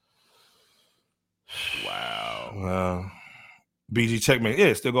 Wow. BG Checkmate,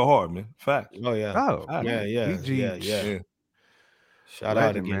 yeah, still go hard, man. Fact. Oh yeah. Oh yeah. BG, yeah. Shout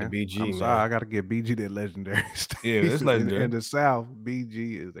out again to BG. I'm sorry, I gotta give BG that legendary stage. Yeah, it's legendary. In the South,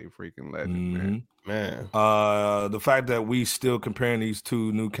 BG is a freaking legend, man. The fact that we still comparing these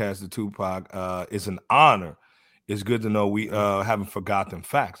two new cats to Tupac is an honor. It's good to know we haven't forgotten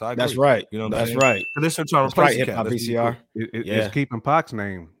facts. I agree. That's right. You know, that's right. They're still trying to replace Hip Hop VCR. It's keeping Pac's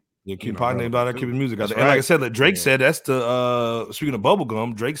name. Yeah, keep Pac name out there, keeping music out there. Right. And like I said, Drake said that's the speaking of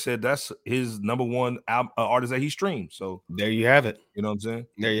bubblegum, Drake said that's his number one artist that he streams. So there you have it. You know what I'm saying?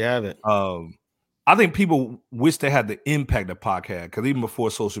 There you have it. I think people wish they had the impact that Pac had, because even before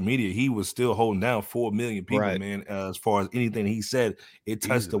social media, he was still holding down 4 million people, man. As far as anything he said, it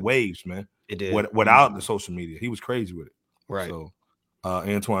touched the waves, man. It did. Without the social media, he was crazy with it. Right. So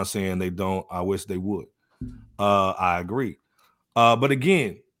Antoine saying they don't. I wish they would. I agree. But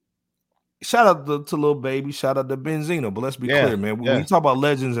again, shout out to Lil Baby, shout out to Benzino. But let's be clear, man. When you talk about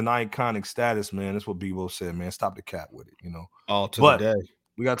legends and iconic status, man, that's what Bebo said, man. Stop the cap with it, you know. All to the day.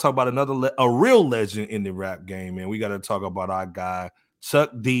 We got to talk about a real legend in the rap game, man. We got to talk about our guy,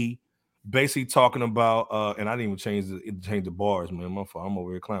 Chuck D, basically talking about, and I didn't even change the bars, man. My fault. I'm over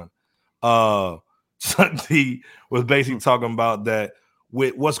here clowning. Chuck D was basically talking about that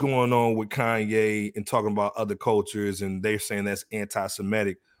with what's going on with Kanye and talking about other cultures, and they're saying that's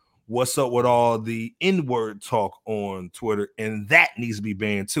anti-Semitic. What's up with all the N-word talk on Twitter? And that needs to be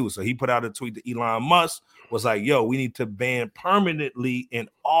banned too. So he put out a tweet to Elon Musk, was like, yo, we need to ban permanently in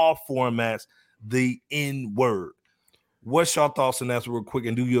all formats the N-word. What's your thoughts on that real quick?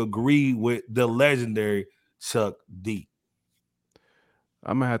 And do you agree with the legendary Chuck D?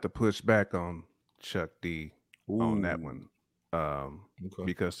 I'm going to have to push back on Chuck D on that one.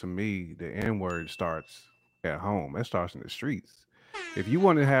 Because to me, the N-word starts at home. It starts in the streets. If you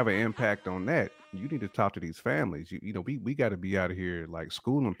want to have an impact on that, you need to talk to these families. You know, we got to be out of here like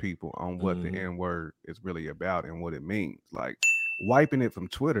schooling people on what the N-word is really about and what it means. Like wiping it from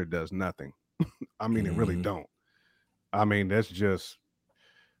Twitter does nothing. I mean, it really don't. I mean, that's just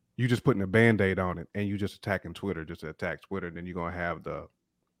you just putting a Band-Aid on it and you just attacking Twitter just to attack Twitter. Then you're gonna have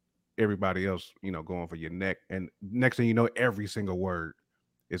everybody else, you know, going for your neck. And next thing you know, every single word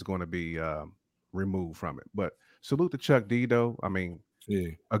is going to be removed from it. But salute to Chuck D, though. I mean,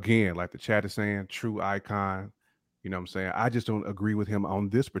 again, like the chat is saying, true icon. You know what I'm saying? I just don't agree with him on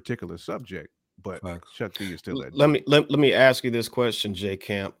this particular subject, but Chuck D is still that. Let me ask you this question, J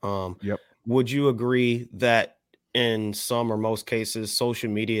Camp. Would you agree that in some or most cases,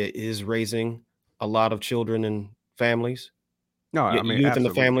 social media is raising a lot of children and families? No, I mean, youth and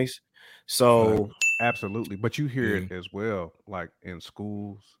the families. So absolutely, but you hear it as well, like in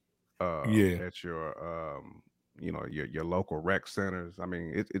schools, at your you know, your local rec centers. I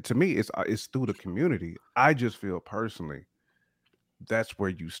mean, it to me, it's through the community. I just feel personally that's where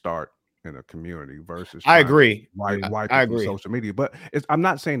you start in a community versus. I agree. I agree. Social media, but I'm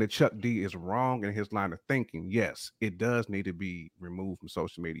not saying that Chuck D is wrong in his line of thinking. Yes, it does need to be removed from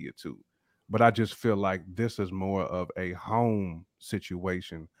social media too. But I just feel like this is more of a home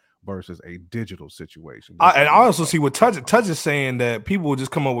situation versus a digital situation. And I also see what Touch is saying, that people will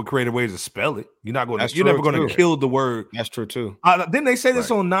just come up with creative ways to spell it. You're never going to kill the word. That's true too. Didn't they say this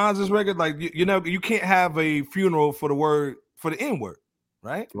on Nas's record? Like you know, you can't have a funeral for the N-word,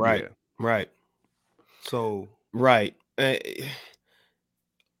 right? Right. So right. I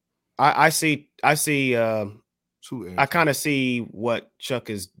see. I kind of see what Chuck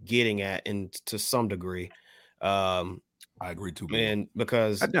is getting at, and to some degree, I agree too, man.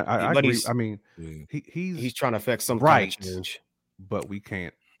 Because I agree. I mean, he's trying to affect some right, kind of change, but we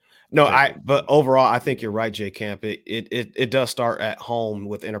can't. No, but overall, I think you're right, J Camp. It does start at home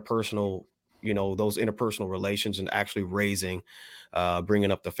with interpersonal, those interpersonal relations and actually raising,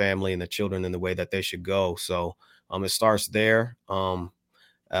 bringing up the family and the children in the way that they should go. So, it starts there.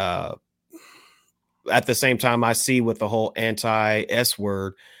 At the same time, I see with the whole anti-S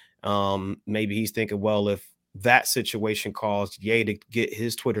word, maybe he's thinking, well, if that situation caused Ye to get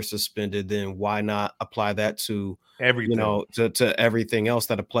his Twitter suspended, then why not apply that to everything, to everything else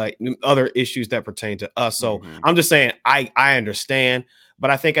that apply, other issues that pertain to us. So I'm just saying, I understand, but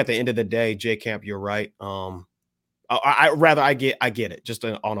I think at the end of the day, J Camp, you're right. I get it just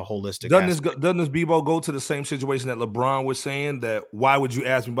on a holistic. Doesn't this Bebo go to the same situation that LeBron was saying, that why would you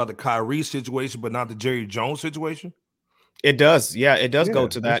ask me about the Kyrie situation but not the Jerry Jones situation? It does. Yeah, it does go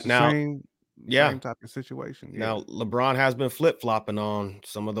to that now. Same type of situation. Yeah. Now LeBron has been flip-flopping on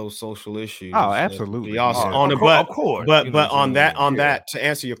some of those social issues. Oh, absolutely. Of course. But on that, to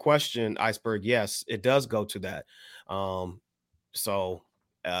answer your question, Iceberg, yes, it does go to that. I'm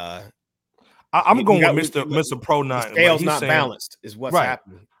going with Mr. Pro 9. The scale's not balanced, is what's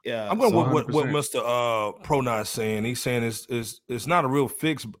happening. Yeah, I'm going with what Mr. Pro 9 is saying. He's saying it's not a real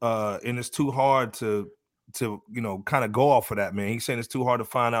fix, and it's too hard to kind of go off of that, man. He's saying it's too hard to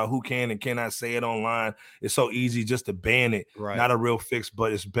find out who can and cannot say it online. It's so easy just to ban it. Right. Not a real fix,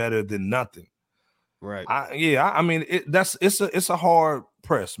 but it's better than nothing. Right. I mean, it's a hard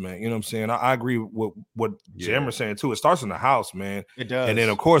press, man. You know what I'm saying? I agree with what Jammer's saying too. It starts in the house, man. It does. And then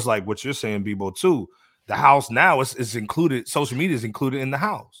of course, like what you're saying, Bebo, too. The house now is included. Social media is included in the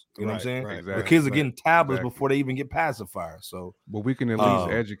house. You know what I'm saying? Right, exactly. The kids are getting tablets before they even get pacifiers. So, well, we can at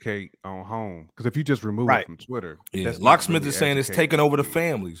least educate on home, because if you just remove it from Twitter, Locksmith is saying it's taking over the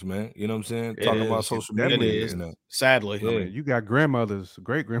families, man. You know what I'm saying? Talking about social media. Sadly, I mean, you got grandmothers,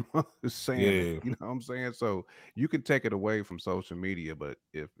 great grandmothers saying it, you know what I'm saying? So you can take it away from social media, but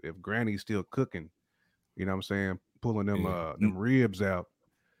if Granny's still cooking, you know what I'm saying, pulling them ribs out,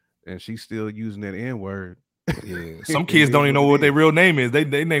 and she's still using that N-word. Yeah, some kids don't even know what their real name is.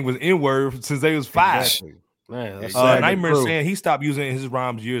 Their name was N-word since they was 5. Exactly. Man, that's Nightmare saying he stopped using his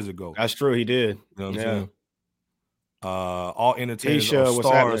rhymes years ago. That's true, he did. You know what I'm saying? All entertainers, Keisha,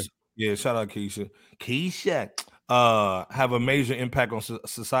 stars. Yeah, shout out Keisha. Have a major impact on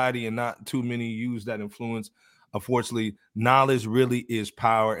society, and not too many use that influence. Unfortunately, knowledge really is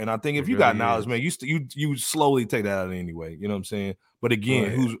power, and I think if you got knowledge, man, you slowly take that out anyway. You know what I'm saying? But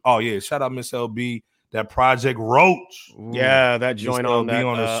again, shout out Miss LB, that Project Roach. Yeah, that joint on that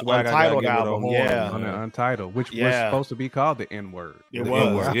Untitled album. On the Untitled, which was supposed to be called the N-word. It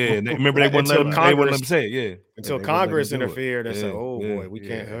was. Yeah, remember they wouldn't let them say it. Yeah, until Congress interfered and said, "Oh boy, we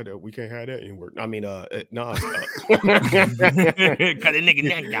can't have that. We can't have that N-word." I mean, no, cut a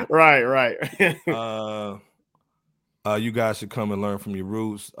nigga. Right. You guys should come and learn from your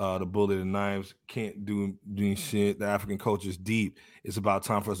roots. The bullet and knives can't do shit. The African culture is deep. It's about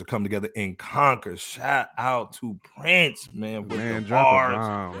time for us to come together and conquer. Shout out to Prince, man. With the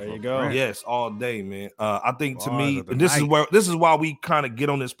bars. There you go. Prince. Yes, all day, man. I think to me, this is why we kind of get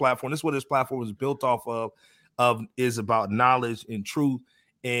on this platform. This is what this platform is built off of is about knowledge and truth.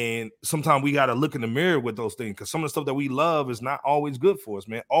 And sometimes we got to look in the mirror with those things, because some of the stuff that we love is not always good for us,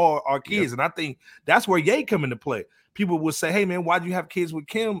 man, or our kids. And I think that's where Ye come into play. People would say, hey, man, why'd you have kids with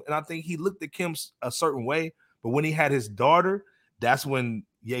Kim? And I think he looked at Kim a certain way. But when he had his daughter, that's when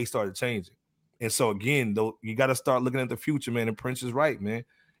Ye started changing. And so, again, though, you got to start looking at the future, man. And Prince is right, man.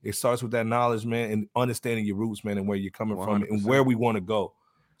 It starts with that knowledge, man, and understanding your roots, man, and where you're coming 100%. From and where we want to go.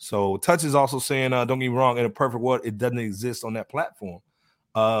 So Touch is also saying, don't get me wrong, in a perfect world, it doesn't exist on that platform.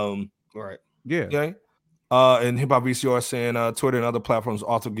 Right. Yeah. Okay. And Hip Hop VCR saying Twitter and other platforms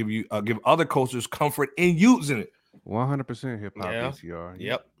also give other cultures comfort in using it. 100% Hip Hop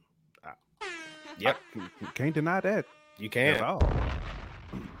VCR. Yep. Can't deny that. You can't. At all.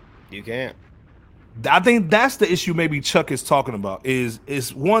 You can't. I think that's the issue maybe Chuck is talking about. Is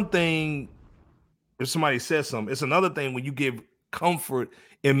one thing if somebody says something, it's another thing when you give comfort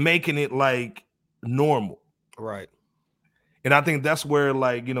in making it like normal. Right. And I think that's where,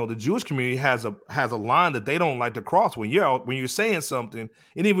 like, the Jewish community has a line that they don't like to cross. When you're saying something,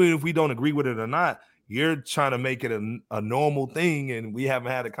 and even if we don't agree with it or not, you're trying to make it a normal thing, and we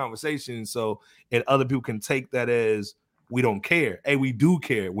haven't had a conversation. So, and other people can take that as we don't care. Hey, we do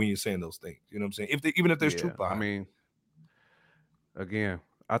care when you're saying those things. You know what I'm saying? Even if there's truth behind. I mean, again,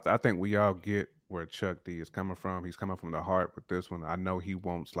 I think we all get where Chuck D is coming from. He's coming from the heart with this one. I know he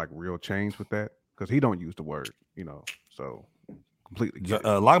wants like real change with that because he don't use the word, so completely get it.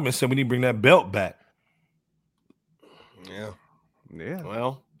 Lockman said we need to bring that belt back. Yeah.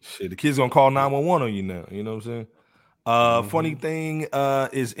 Well, shit, the kid's gonna call 911 on you now. You know what I'm saying? Funny thing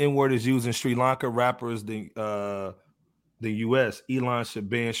is N-word is used in Sri Lanka. Rappers the U.S. Elon should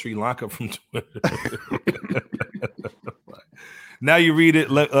ban Sri Lanka from Twitter. Now you read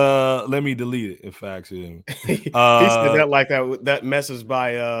it. Let me delete it. In fact, he said that like that message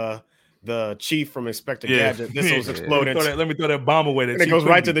by the chief from Inspector Gadget. This was exploding. Let me throw that bomb away. And it goes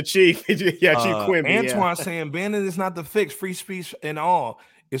right to the chief. Chief Quimby. Antoine saying banning is not the fix. Free speech and all.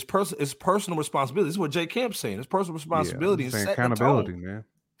 It's personal responsibility. This is what Jay Camp's saying. It's personal responsibility and accountability, man.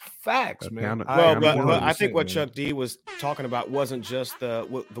 Facts, man. But I think what Chuck D was talking about wasn't just the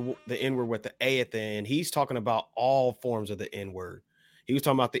N-word with the A at the end. He's talking about all forms of the N-word. He was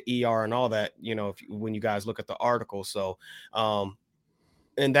talking about the ER and all that, when you guys look at the article. So,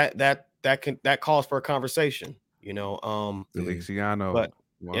 and that calls for a conversation, Feliciano. But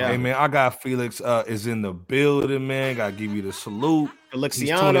yeah, hey man, I got Felix is in the building, man. Gotta give you the salute.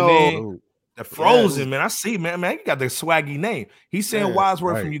 Feliciano. The Frozen, man. I see, man. You got the swaggy name. He's saying wise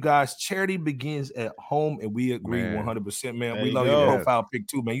word from you guys. Charity begins at home, and we agree 100%, man. We love your profile pic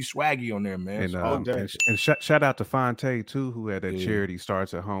too, man. You swaggy on there, man. And shout out to Fonte too, who had that Charity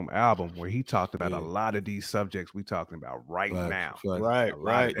Starts at Home album where he talked about a lot of these subjects we talking about right now.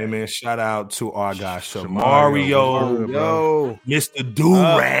 Right. And man, shout out to our guy Shamario, Mr.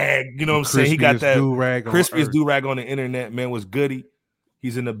 Do-Rag. You know what I'm saying? He got that crispiest do-rag on the internet, man. Was goody.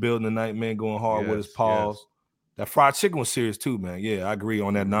 He's in the building tonight, man, going hard with his paws. Yes. That fried chicken was serious too, man. Yeah, I agree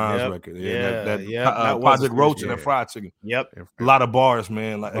on that Nas record. Project Roach and that fried chicken. Yep. A lot of bars,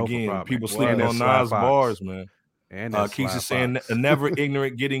 man. Like again, people sleeping on Nas bars, man. And Keisha saying never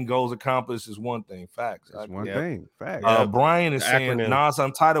ignorant, getting goals accomplished is one thing. Facts. That's one thing. Facts. Brian is saying Nas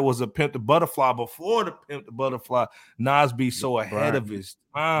Untitled was a Pimp the Butterfly before the Pimp the Butterfly. Nas be so ahead of his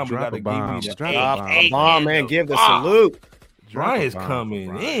time. We got to give you the bomb, man. Give the salute. Brian's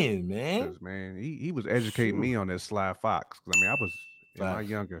coming in, man. Man, he was educating me on that Sly Fox. I mean, I was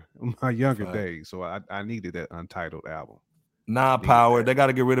in my younger days, so I needed that Untitled album. Nah, Power. They got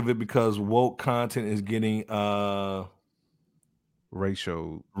to get rid of it because woke content is getting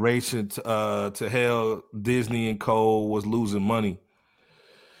racial to hell. Disney and Co was losing money.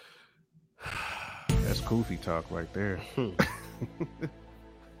 That's Koofy talk right there.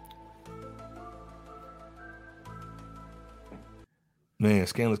 Man,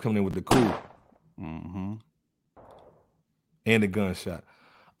 Scanlon's coming in with the cool. And the gunshot.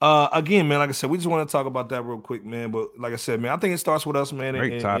 Again, man, like I said, we just want to talk about that real quick, man. But like I said, man, I think it starts with us, man.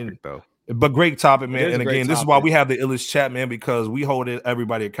 Great topic, though. But great topic, man. And again, this is why we have the illest chat, man, because we hold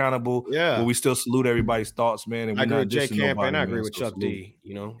everybody accountable. Yeah. But we still salute everybody's thoughts, man. And I agree with Jay Camp and I agree with Chuck D.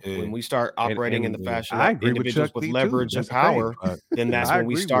 When we start operating in the fashion of individuals with leverage and power, then that's when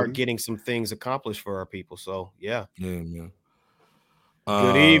we start getting some things accomplished for our people. So, yeah. Yeah, man.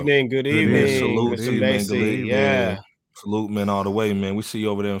 Good evening. Salute to you, man. Yeah. Salute, man, all the way, man. We see you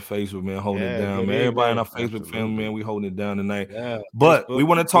over there on Facebook, man, holding it down, man. Everybody in our Facebook family, man, we holding it down tonight. Yeah. But we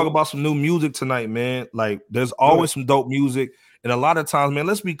want to talk about some new music tonight, man. Like, there's always some dope music. And a lot of times, man,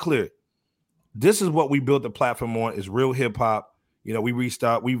 let's be clear. This is what we built the platform on, is real hip-hop. We reached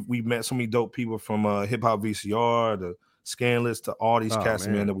out. We met so many dope people from Hip-Hop VCR, the Scanless, to all these cats,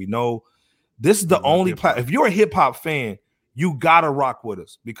 man, that we know. This is the only platform. If you're a hip-hop fan, you gotta rock with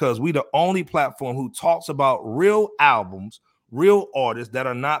us because we the only platform who talks about real albums, real artists that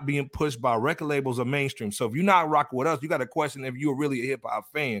are not being pushed by record labels or mainstream. So if you're not rocking with us, you got to question if you're really a hip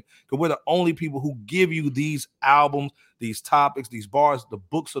hop fan, because we're the only people who give you these albums, these topics, these bars, the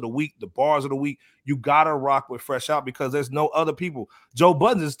books of the week, the bars of the week. You gotta rock with Fresh Out because there's no other people. Joe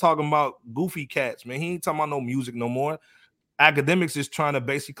Budden is talking about goofy cats, man. He ain't talking about no music no more. Academics is trying to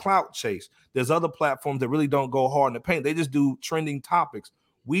basically clout chase. There's other platforms that really don't go hard in the paint. They just do trending topics.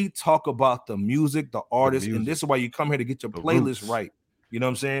 We talk about the music, the artists, and this is why you come here to get your playlist right. You know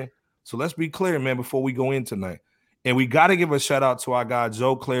what I'm saying? So let's be clear, man, before we go in tonight. And we got to give a shout out to our guy,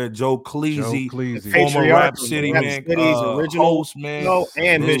 Joe Cleasy, former Rap City, man, original host, man.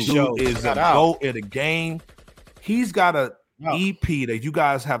 And this show is a GOAT at the game. He's got a EP that you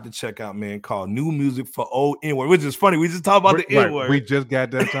guys have to check out, man, called New Music for Old N-Word, which is funny. We just talked about the N-word. We just got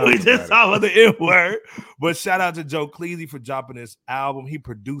that time. We just talked about the N-word. But shout out to Joe Cleasy for dropping this album. He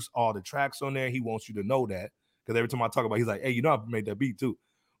produced all the tracks on there. He wants you to know that because every time I talk about it, he's like, hey, I made that beat too.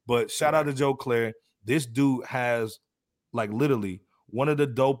 But shout out to Joe Claire. This dude has like literally one of the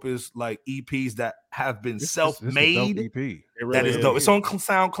dopest like EPs that have been self-made. This is a dope EP. Really That is dope. It's on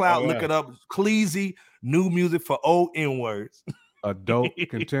SoundCloud. Look it up. Cleezy, new music for old N-words. A dope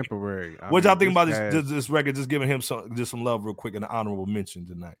contemporary. What y'all think about this record? Just giving him some love real quick and an honorable mention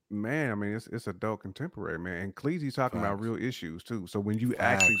tonight. Man, I mean, it's a dope contemporary, man. And Cleezy's talking about real issues too. So when you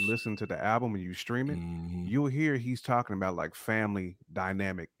actually listen to the album and you stream it, you'll hear he's talking about like family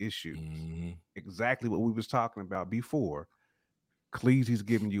dynamic issues. Exactly what we was talking about before. Cleezy's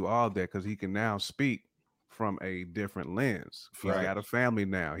giving you all that because he can now speak from a different lens. He's got a family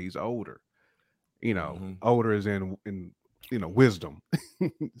now. He's older. You know, older is in wisdom.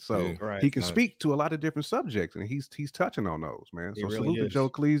 So he can speak to a lot of different subjects, and he's touching on those, man. So salute to Joe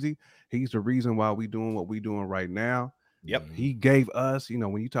Cleezy. He's the reason why we doing what we doing right now. He gave us,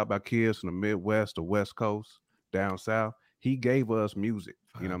 when you talk about kids from the Midwest, the West Coast, down south, he gave us music.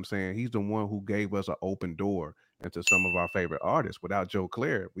 You know what I'm saying? He's the one who gave us an open door into some of our favorite artists. Without Joe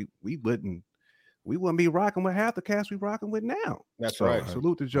Clair, we wouldn't be rocking with half the cast we rocking with now. That's right.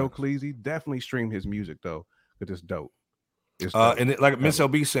 Salute to Joe Cleezy. Definitely stream his music though, because it's dope. And like Miss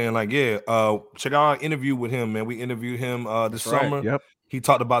LB saying, like, check out our interview with him, man. We interviewed him this summer. Yep. He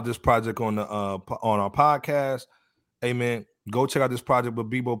talked about this project on our podcast. Hey, man, go check out this project with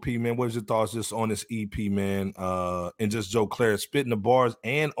Bebo P, man. What is your thoughts just on this EP, man? And just Joe Clair spitting the bars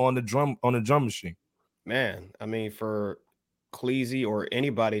and on the drum machine. Man, I mean, for Cleezy or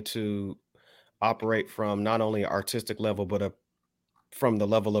anybody to operate from not only an artistic level, but from the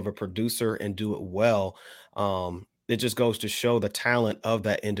level of a producer and do it well, it just goes to show the talent of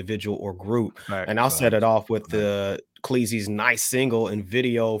that individual or group. And I'll set it off with the Cleezy's nice single and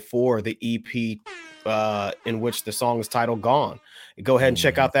video for the EP, in which the song is titled "Gone." Go ahead and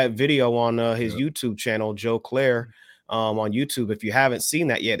check out that video on his YouTube channel, Joe Clair, on YouTube, if you haven't seen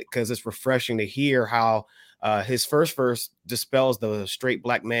that yet, because it's refreshing to hear how his first verse dispels the straight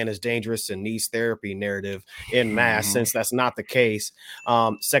black man is dangerous and needs therapy narrative in mass, since that's not the case.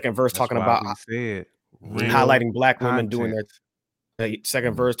 Second verse talking about highlighting black women doing their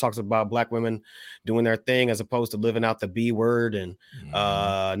second verse talks about black women doing their thing as opposed to living out the B word and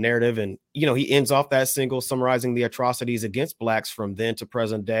narrative. And, he ends off that single summarizing the atrocities against blacks from then to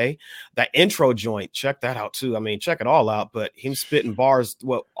present day. That intro joint, check that out too. I mean, check it all out, but him spitting bars,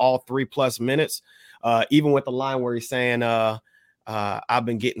 all 3+ minutes, even with the line where he's saying, I've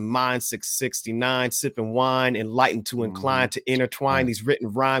been getting mine 669, sipping wine, enlightened to inclined to intertwine these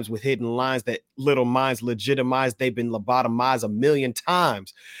written rhymes with hidden lines that little minds legitimize. They've been lobotomized 1,000,000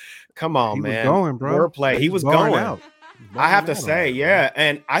 times. Come on, he man. Was going, bro. Wordplay. He was going. I have to say,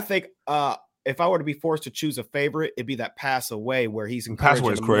 and I think if I were to be forced to choose a favorite, it'd be that Pass Away, where he's encouraging. Pass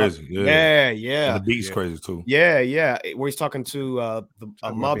Away is crazy. Yeah. And the beat's crazy too. Yeah. Where he's talking to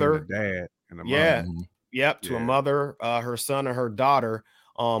a mother, dad, and a mom. Yep, to a mother, her son, and her daughter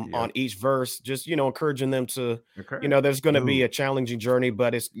on each verse, just encouraging them to, there's going to be a challenging journey,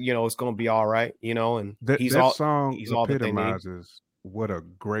 but it's it's going to be all right, and he's all that they need. What a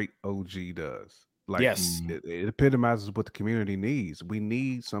great OG does. Like, it epitomizes what the community needs. We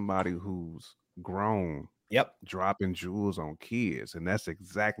need somebody who's grown, dropping jewels on kids, and that's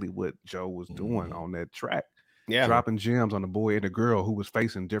exactly what Joe was doing on that track. Yeah, dropping gems on the boy and the girl who was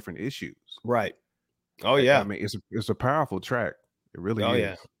facing different issues. Right. Oh yeah, I mean it's a powerful track. It really is. Oh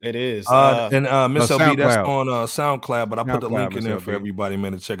yeah, it is. And Miss LB, that's on SoundCloud, but I put the link in there for everybody,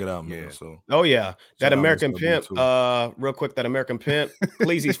 man, to check it out, man. So that American Pimp, real quick, that American Pimp,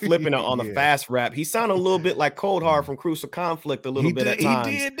 Cleezy's flipping it on the fast rap. He sounded a little bit like Cold Hard from Crucial Conflict a little bit at times.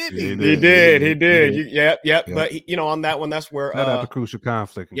 He did. Yep. But on that one, that's where shout out to Crucial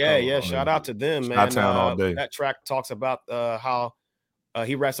Conflict. Shout out to them, man. Town all day. That track talks about how.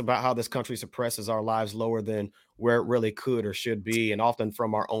 He raps about how this country suppresses our lives lower than where it really could or should be, and often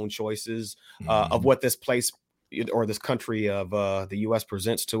from our own choices of what this place or this country of the U.S.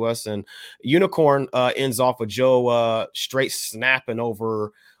 presents to us. And Unicorn ends off with Joe straight snapping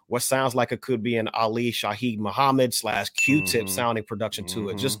over what sounds like it could be an Ali Shaheed Muhammad / Q-Tip sounding production to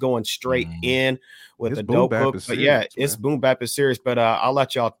it, just going straight in with a dope hook. But it's boom bap is serious. But I'll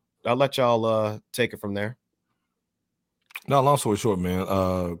let y'all take it from there. No, long story short, man,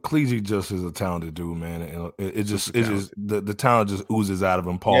 Cleezy just is a talented dude, man. And it just the talent just oozes out of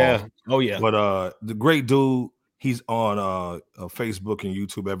him, Paul. Yeah. Oh yeah. But the great dude, he's on Facebook and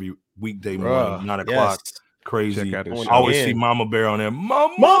YouTube every weekday morning, 9 o'clock. Crazy. I always see Mama Bear on there.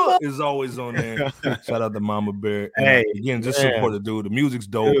 Mama is always on there. Shout out to Mama Bear. Hey, again, just support the dude. The music's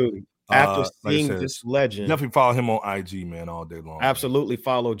dope. Dude. After seeing this legend, definitely follow him on IG, man, all day long. Absolutely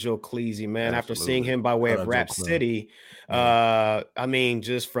follow Joe Cleezy, man. After seeing him by way of Rap City, I mean,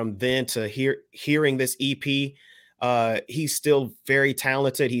 just from then to hearing this EP, He's still very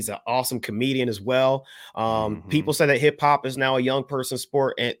talented. He's an awesome comedian as well. People say that hip hop is now a young person's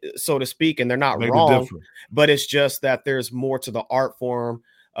sport, and so to speak, and they're not wrong. But it's just that there's more to the art form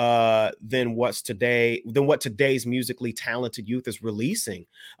than what today's musically talented youth is releasing.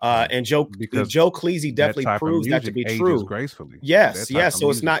 And Joe Cleese definitely proves that to be true. Gracefully. Yes. So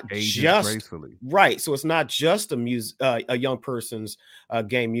it's not just right. So it's not just a young person's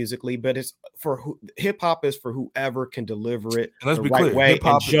game musically, but it's for hip hop is for whoever can deliver it the right way.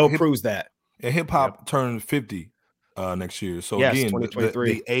 And Joe proves that. And hip hop turned 50 next year. So again,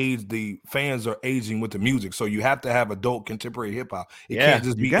 2023. The fans are aging with the music. So you have to have adult contemporary hip hop. It can't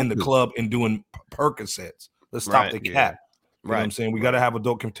just be in the club and doing Percocets. Let's stop the cap. You know what I'm saying? We got to have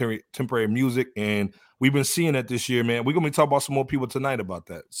adult contemporary music, and we've been seeing that this year, man. We're gonna be talking about some more people tonight about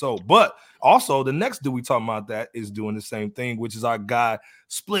that. So, but also the next dude we talking about that is doing the same thing, which is our guy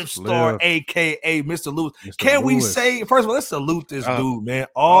Spliff Star, aka Mr. Lewis. We say first of all, let's salute this dude, man,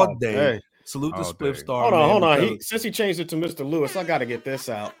 all day. Salute the Spliff Star. Hold on. Since he changed it to Mr. Lewis, I got to get this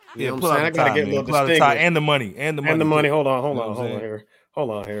out. You know what I'm saying? I got to get a little distinguished. And the money. Hold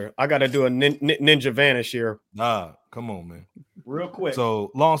on here. I got to do a ninja vanish here. Nah, come on, man. Real quick. So,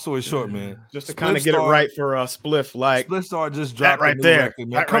 long story short, man. Just to kind of get it right for Spliff, like Spliff Star just dropped right there. Record,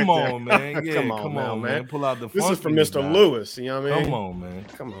 man. Come on, man. Yeah, come on, man. Pull out the. This is for Mr. Lewis. You know what I mean? Come on, man.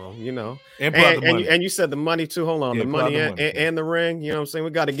 Come on, you know. And pull out the money. And you said the money too. Hold on, the money and the ring. You know what I'm saying?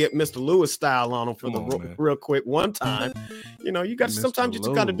 We got to get Mr. Lewis style on him for real quick one time. You know, you got sometimes you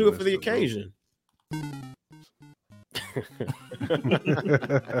just got to do it for the occasion.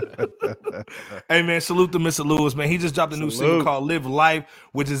 Hey man, salute to Mr. Lewis, man. He just dropped a new single called Live Life,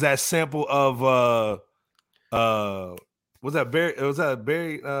 which is that sample of was that Barry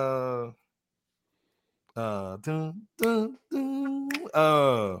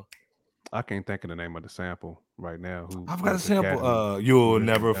I can't think of the name of the sample right now. I've got a sample. You'll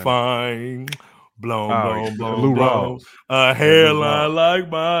never find blown, a hairline like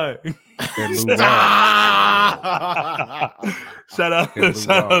mine. Shout out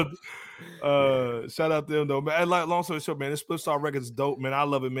to them though, man. Like, long story short, man, this Spliff Star record is dope, man. I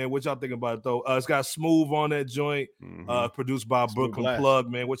love it, man. What y'all think about it though? It's got Smooth on that joint, produced by Brooklyn Plug,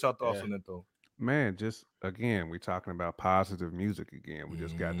 man. What y'all thoughts on that though? Man, just again, we're talking about positive music again. We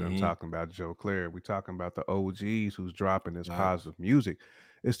just got done talking about Joe Clair. We're talking about the OGs who's dropping this positive music.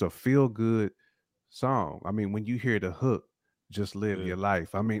 It's a feel good song. I mean, when you hear the hook, just live your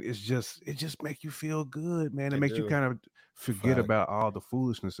life. I mean, it just make you feel good, man. It makes you kind of forget about all the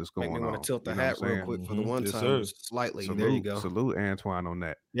foolishness that's going on. Make me want to tilt the hat real quick for the one time, slightly. There you go. Salute Antoine on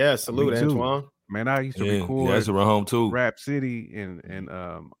that. Yeah, salute Antoine. Man, I used to record that's around home too. Rap City and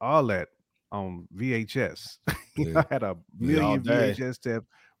all that on VHS. I had a million VHS tapes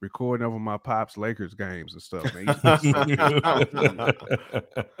recording over my pops Lakers games and stuff. Man, I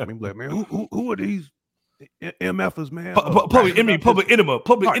mean, like, man, who are these MFers, man? Public enemy.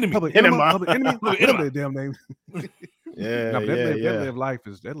 Damn name. Yeah, that live life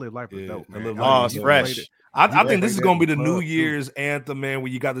is dope, man. Oh, it's fresh. I think this is gonna be the New Year's anthem, man.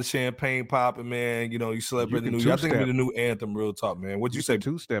 When you got the champagne popping, man. You know, you celebrate the New Year. I think it'll be the new anthem, real talk, man. What'd you say?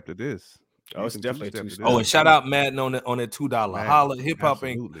 Two-step to this. Oh, it's definitely a two-step. Oh, and shout out Madden on that $2 holla. Hip hop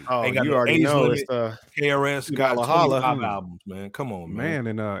ain't got you already know limit. KRS got 25 albums, man. Come on, man.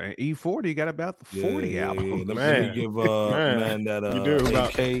 And E40 got about 40 albums. Let me give man that you do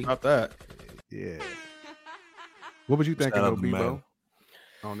about that. Yeah. What would you think of Bebo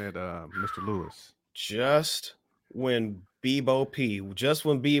on that Mr. Lewis? Just when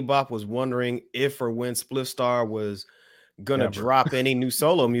Bebop was wondering if or when Spliff Star was gonna drop any new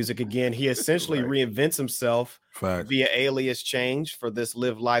solo music again, he essentially reinvents himself via alias change for this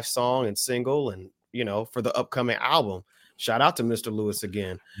Live Life song and single, and you know, for the upcoming album. Shout out to Mr. Lewis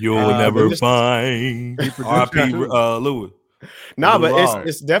again. You'll never find RP Lewis. No, but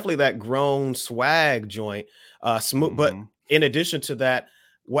it's definitely that grown swag joint. Smooth, but in addition to that,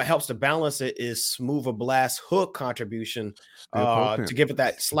 what helps to balance it is Smooth a Blast hook contribution to give it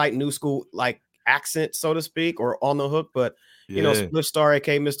that slight new school like accent, so to speak, or on the hook. But you know, Spliff Star,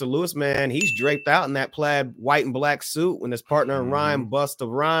 aka Mr. Lewis, man, he's draped out in that plaid white and black suit when his partner in rhyme bust the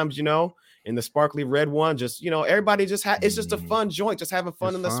rhymes, you know, in the sparkly red one. Just, you know, everybody just it's just a fun joint, just having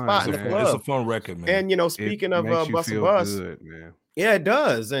fun in the spot in the club. It's a fun record, man. And you know, speaking of Bust a Bus, man. Yeah, it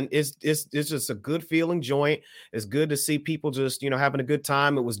does. And it's just a good feeling joint. It's good to see people just, you know, having a good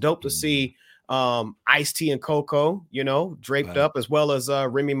time. It was dope to see Ice-T and Coco, you know, draped up, as well as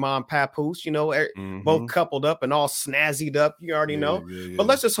Remy Ma and Papoose, you know, both coupled up and all snazzied up. You already know. But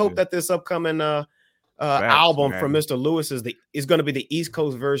let's just hope that this upcoming album from Mr. Lewis is going to be the East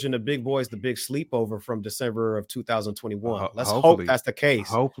Coast version of Big Boys, The Big Sleepover from December of 2021. Let's hope that's the case.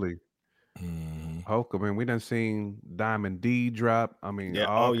 Hopefully. I mean, we done seen Diamond D drop. I mean,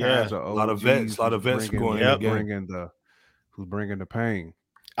 all kinds of OGs, a lot of vets who's bringing the pain.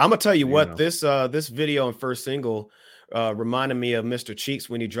 I'm gonna tell you what, this video and first single reminded me of Mr. Cheeks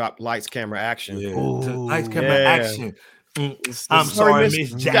when he dropped Lights Camera Action. Lights Camera Action. I'm sorry,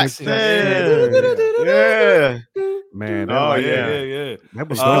 Miss Jackson. Yeah. Man, yeah. That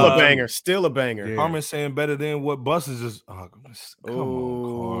was still a banger. Still a banger. Yeah. Carmen saying better than what Buses is. Oh, come on,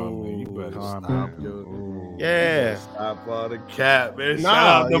 Carmen. You better stop. Yeah. Stop all the cap, man. Shout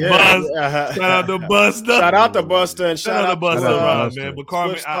out the Bus. Shout out the Buster. Shout out the Buster and shout out the Buster, man. But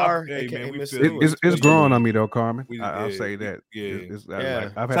Carmen, it's growing on me though, Carmen. I'll say that.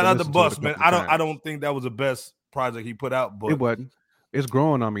 Shout out the Bus, man. I don't think that was the best project he put out, but it wasn't. It's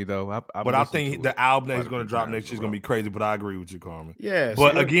growing on me though. I think the album that he's going to drop next year is going to be crazy. But I agree with you, Carmen. Yeah.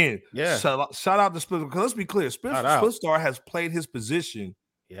 But again, shout out to Split, because let's be clear, Split Star has played his position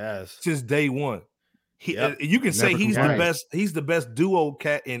since day one. You can say he's the best. He's the best duo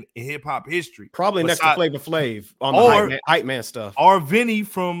cat in hip hop history. Probably next to Flavor Flav on the hype man stuff. Or Vinny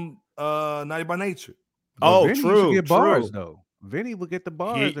from Naughty by Nature. Oh, Vinny true. Get bars though. Vinny will get the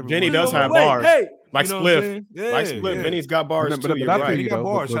bars. Vinny does have bars. Hey, like Spliff. Like Spliff. Vinny's got bars too. But I think he got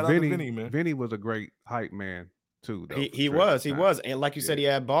bars. Shout out to Vinny, man. Vinny was a great hype man too. Though, he was. And like you said, he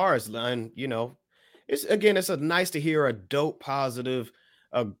had bars. And it's nice to hear a dope, positive,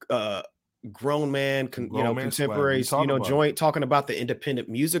 grown man, contemporary, joint talking about the independent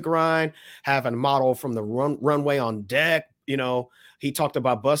music grind, having a model from the runway on deck. He talked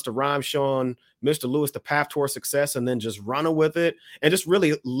about Busta Rhymes showing Mr. Lewis the path towards success and then just running with it and just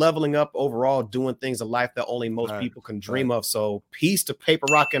really leveling up overall, doing things in life that only most people can dream of. So peace to Paper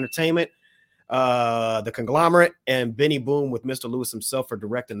Rock Entertainment, the Conglomerate, and Benny Boom with Mr. Lewis himself for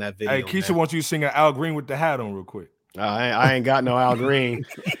directing that video. Hey, Keisha wants you to sing an Al Green with the hat on real quick. I ain't got no Al Green.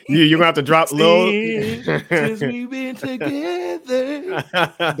 You're gonna have to drop low. Since we've been together.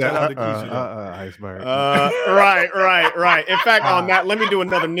 Iceberg. Right. In fact, on that, let me do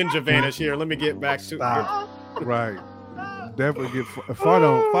another Ninja Vanish here. Let me get back to right. Definitely get fought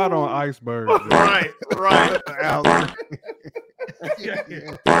on Iceberg. Right.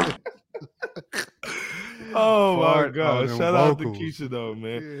 Oh my God! Shout out to Keisha though,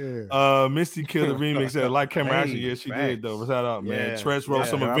 man. Misty killed the remix at Like Camera Action. Yeah, she did though. Shout out, man. Tresh wrote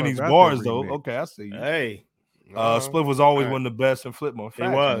some of Vinny's bars though. Okay, I see you. Hey, Split was always one of the best in Flipmode. He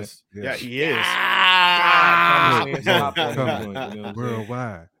was. Yeah, he is.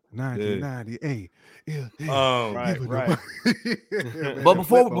 Worldwide, 1998. Right. But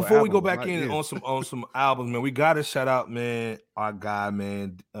before we go back in on some albums, man, we gotta shout out, man, our guy,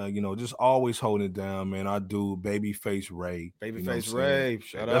 man. Just always holding it down, man. Our dude, Babyface Ray. Babyface Ray.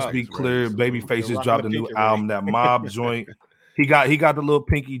 Shout out. Let's be clear. Babyface just dropped a new album, that Mob joint. He got the little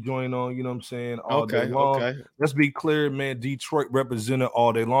pinky joint on, you know what I'm saying, all day long. Okay. Let's be clear, man. Detroit represented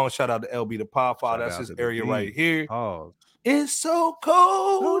all day long. Shout out to LB the Podfather. That's his area right here. It's so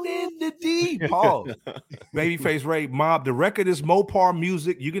cold in the deep. Pause. Babyface Ray, Mob. The record is Mopar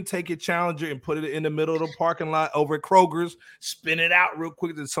Music. You can take your Challenger and put it in the middle of the parking lot over at Kroger's. Spin it out real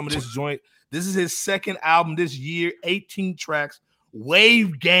quick to some of this joint. This is his second album this year. 18 tracks.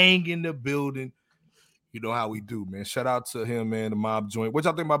 Wave Gang in the building. You know how we do, man. Shout out to him, man. The Mob joint. What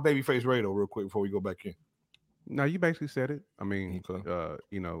y'all think about Babyface Ray, though, real quick before we go back in? No, you basically said it. I mean,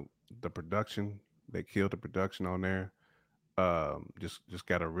 the production, they killed the production on there. Just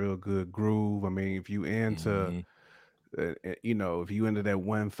got a real good groove. I mean, if you into if you into that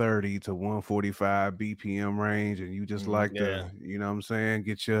 130 to 145 BPM range and you just like the, you know what I'm saying,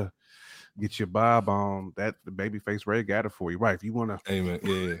 get your bob on, that the Babyface Ray got it for you. Right. If you want to, amen.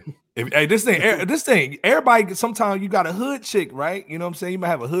 Yeah. This thing, everybody, sometimes you got a hood chick, right? You know what I'm saying? You might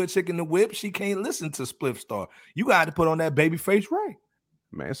have a hood chick in the whip. She can't listen to Spliff Star. You got to put on that Babyface Ray.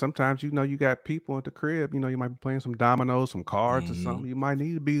 Man, sometimes, you got people at the crib, you might be playing some dominoes, some cards or something. You might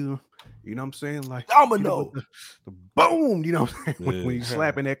need to be, you know what I'm saying? Like domino. The boom, you know what I'm saying? When you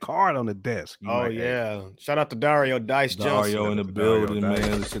slapping that card on the desk. Shout out to Dario Dice Johnson. Dario in the building,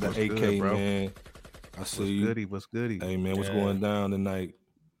 man. This is the AK, man. I see you. What's goody? Hey, man, what's going down tonight?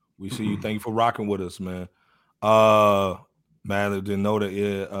 We see you. Thank you for rocking with us, man. Man, I didn't know that.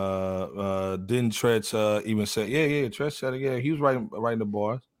 Didn't Tretch even say? Tretch said it. Yeah, he was writing the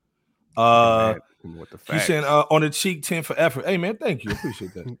bars. He's saying on the cheek 10 for effort. Hey, man, thank you.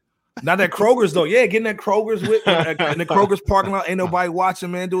 Appreciate that. Not that Kroger's though. Yeah, getting that Kroger's with in the Kroger's parking lot. Ain't nobody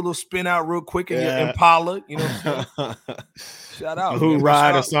watching, man. Do a little spin out real quick in your Impala. You know what I'm saying? Shout out, who man.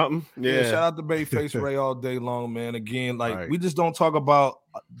 ride or something. Yeah, shout out to Babyface Ray all day long, man. Again, like we just don't talk about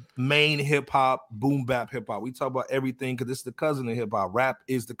main hip hop, boom bap hip hop. We talk about everything because it's the cousin of hip hop. Rap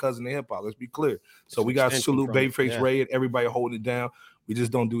is the cousin of hip hop. Let's be clear. So we got to salute Babyface Ray and everybody holding it down. We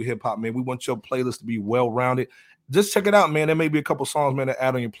just don't do hip hop, man. We want your playlist to be well rounded. Just check it out, man. There may be a couple songs, man, to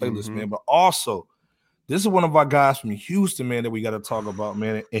add on your playlist, man. But also, this is one of our guys from Houston, man, that we got to talk about,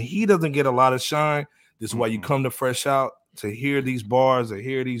 man. And he doesn't get a lot of shine. This is why you come to Fresh Out to hear these bars, to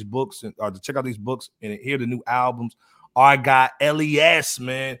hear these books, or to check out these books and hear the new albums. Our guy LES,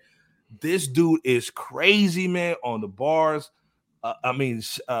 man. This dude is crazy, man, on the bars.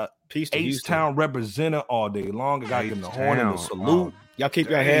 H-Town representing all day long. I got him the horn and the salute. Y'all keep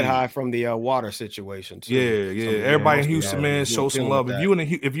your head high from the water situation too. Yeah. Everybody in Houston, man, show some love.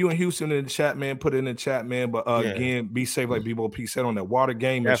 If you in Houston in the chat, man, put it in the chat, man. But again, be safe, like B-Bo-P said on that water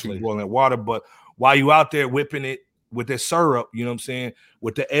game. Make sure you boil that water. But while you out there whipping it with that syrup, you know what I'm saying,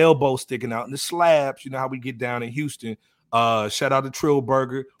 with the elbow sticking out and the slabs, you know how we get down in Houston. Shout out to Trill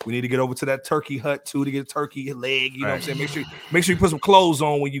Burger. We need to get over to that Turkey Hut too to get a turkey leg. You know what I'm saying? Make sure you put some clothes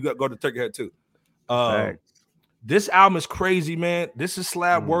on when you go to Turkey Hut too. This album is crazy, man. This is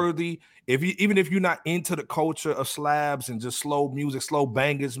slab worthy. Even if you're not into the culture of slabs and just slow music, slow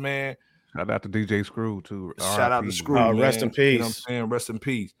bangers, man. Shout out to DJ Screw too. Shout out to Screw. Man. Rest in peace. You know what I'm saying? Rest in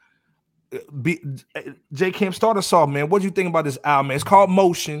peace. J Camp, start us off, man. What do you think about this album, man? It's called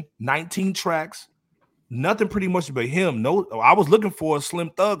Motion, 19 tracks. Nothing pretty much but him. No, I was looking for a Slim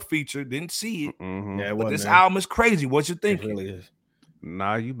Thug feature, didn't see it. Yeah, but this album is crazy. What you think? It really is.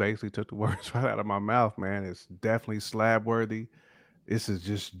 Nah, you basically took the words right out of my mouth, man. It's definitely slab worthy. This is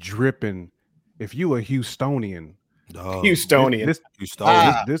just dripping. If you a Houstonian,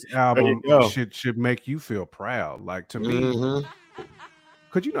 this album should make you feel proud. Like to me,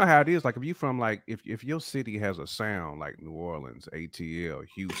 because you know how it is. Like if you from like if your city has a sound like New Orleans, ATL,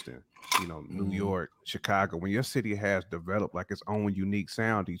 Houston, you know, New York, Chicago. When your city has developed like its own unique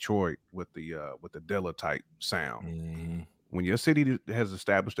sound, Detroit with the Dilla type sound. When your city has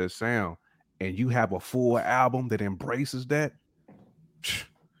established that sound and you have a full album that embraces that,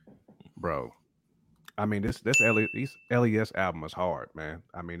 bro. I mean, this LES album is hard, man.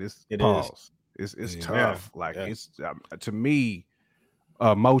 I mean, it's tough. Like it's to me,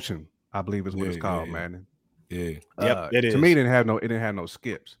 Motion, I believe is what it's called, man. It is. To me, it didn't have no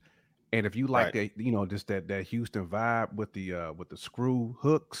skips. And if you like that, you know, just that Houston vibe with the screw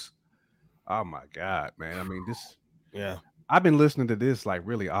hooks, oh my God, man. I mean, I've been listening to this like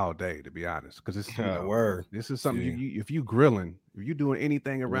really all day, to be honest, because it's word. This is something if you grilling, if you doing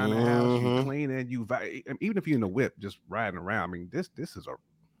anything around the house, you cleaning, even if you're in the whip, just riding around. I mean, this is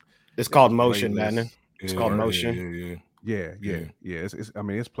it's called Motion, man. It's called Motion. Yeah. It's I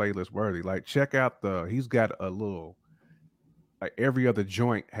mean, it's playlist worthy. Like, check out he's got a little. Like every other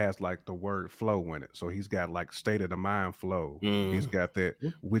joint has like the word flow in it. So he's got like state of the mind flow. He's got that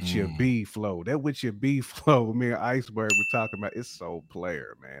with your B flow. That with your B flow, me and Iceberg were talking about, it's so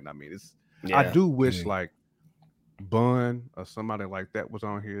player, man. I mean, I do wish like Bun or somebody like that was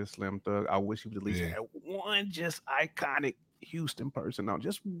on here, Slim Thug. I wish he would at least had one just iconic Houston person on,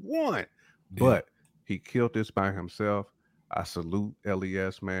 just one. But he killed this by himself. I salute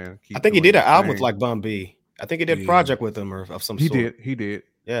LES, man. I think he did an album with like Bun B. I think he did a project with him or of some sort. He did.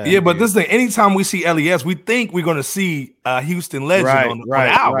 Yeah, but this thing, anytime we see LES, we think we're going to see Houston legend on the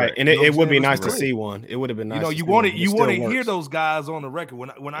album. Right. And it would be nice to see one. It would have been nice. You want to hear those guys on the record.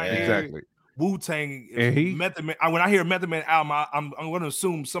 When I hear Wu-Tang, Method Man, when I hear Method Man album, I'm going to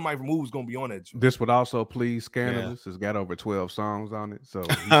assume somebody from Wu's going to be on it. This would also please Scandalous. It's got over 12 songs on it, so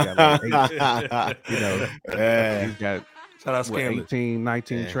he's got like 8, he's got shout out 18,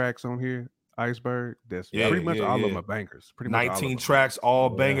 19 tracks on here. Iceberg, that's pretty much all of them are bangers. Pretty much 19 tracks, all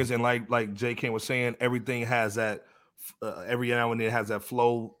bangers, and like J. Ken was saying, everything has that. Every now and then it has that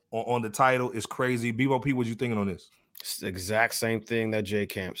flow on the title. It's crazy. B.O.P., what you thinking on this? It's the exact same thing that J.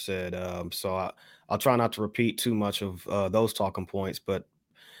 Camp said. So I'll try not to repeat too much of those talking points, but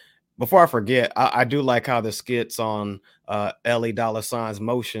before I forget, I do like how the skits on L.A. Dollar Sign's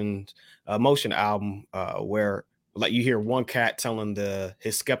Motion album, where like you hear one cat telling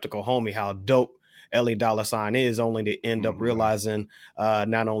his skeptical homie how dope L.A. Dollar Sign is, only to end up realizing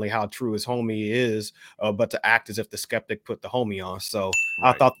not only how true his homie is, but to act as if the skeptic put the homie on. So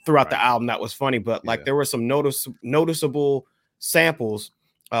I thought throughout the album that was funny, but like there were some noticeable samples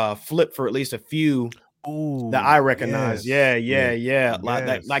flipped for at least a few that I recognize. Yeah.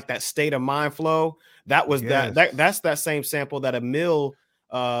 Like that state of mind flow. That was that's that same sample that Emil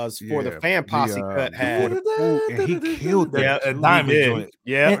for the fan posse cut had. And he killed that. Yeah, Diamond joint.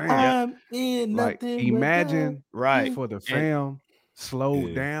 Yeah. Like imagine right for the fam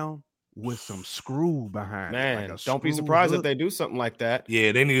slowed down with some screw behind man. it. Like Don't be surprised if they do something like that.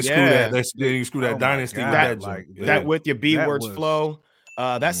 Yeah, they need to screw that. They need to screw that Dynasty with that like that with your B words flow.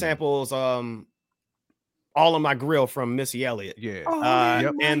 That samples All on My Grill from Missy Elliott. Yeah.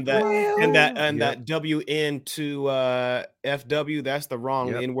 And that WN to FW, that's the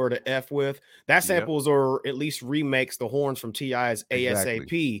wrong N word to F with. That samples or at least remakes the horns from T.I.'s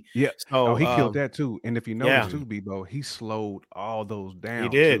ASAP. Yeah. So he killed that too. And if you notice too, Bebo, he slowed all those down. He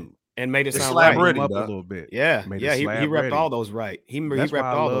did. Too. And made it sound right. Ready, up a little bit. Yeah. He repped all those right. He repped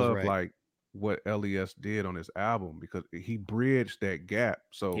all those right. Like what LES did on this album because he bridged that gap.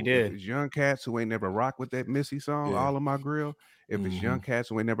 So he did. If it's young cats who ain't never rocked with that Missy song, All on My Grill, if it's young cats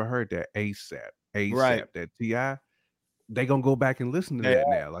who ain't never heard that ASAP, that T.I., they gonna go back and listen to that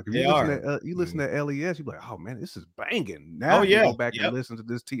now. Like if you listen to LES, you be like, oh man, this is banging. Now you go back and listen to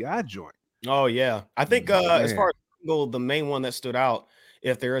this T.I. joint. Oh yeah. I think as far as the main one that stood out,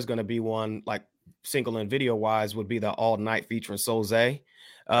 if there is gonna be one like single and video wise, would be the All Night featuring Soze.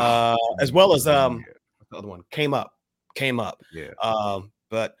 As well as the other one came up. Yeah.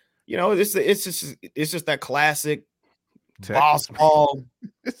 But you know, it's just that classic Boss Hog.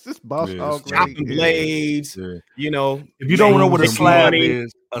 It's just Boss Hog chopping blades. Yeah. You know, if you don't know what a slab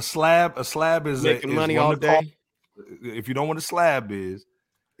is, a slab is making money all day. If you don't know what a slab is,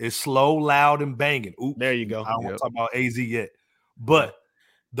 it's slow, loud, and banging. Oops, there you go. I don't want to talk about AZ yet, but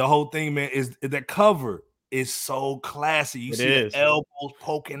the whole thing, man, is that cover. Is so classy. You see the elbows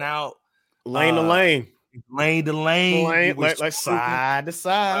poking out, lane to lane, like side to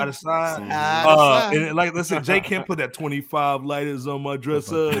side. And like let's say Jay Kemp put that 25 lighters on my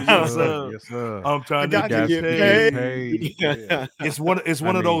dresser. Yes, sir. I'm trying to get paid. Yeah. It's one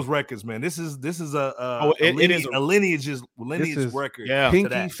of those records, man. This is a lineage record. Yeah,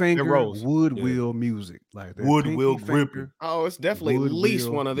 Pinky Finger Woodwill music, like that. Woodwill gripper. Oh, it's definitely at least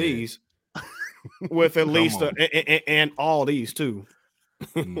one of these. With at least and all these too.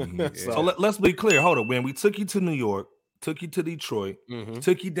 So let's be clear. Hold up, man. We took you to New York, took you to Detroit,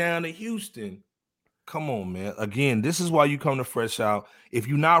 took you down to Houston. Come on, man. Again, this is why you come to Fresh Out. If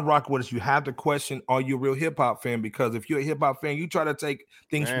you're not rocking with us, you have to question: are you a real hip hop fan? Because if you're a hip hop fan, you try to take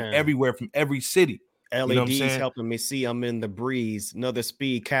things from everywhere, from every city. LED's helping me see I'm in the breeze. Another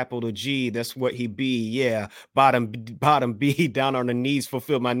speed, capital G. That's what he be. Yeah. Bottom B, down on the knees,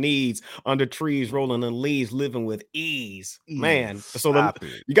 fulfill my needs. Under trees, rolling in leaves, living with ease. Man. So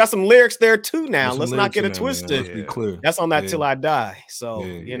you got some lyrics there too now. Let's not get it twisted. Let's be clear. That's on that Till I Die. So,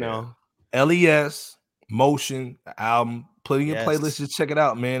 you know. LES, Motion, the album. Put in your playlist. Just check it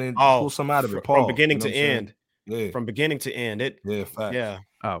out, man. And pull some out of it. From beginning to end. Yeah. From beginning to end. Yeah.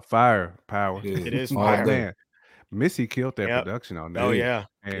 Oh, fire power. Yeah. It is fire. Man. Missy killed that production on that. Oh yeah.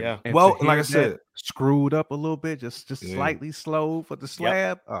 And well, like I said, screwed up a little bit, just slightly slow for the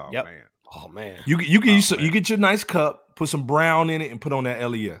slab. Oh man. Oh man. You get your nice cup, put some brown in it, and put on that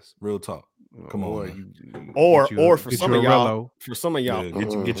LES. Real talk. Come on, or for some of y'all,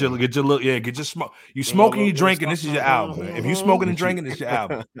 get your look. Yeah, get your smoke. You smoking, you drinking. This is your album. Man. If you smoking and drinking, it's your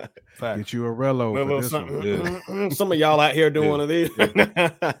album. Fact. Get you a Rello for this one. Some of y'all out here doing one of these. Shout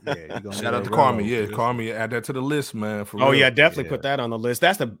out to Carmi. Yeah, Carmi, add that to the list, man. For real. Yeah, definitely put that on the list.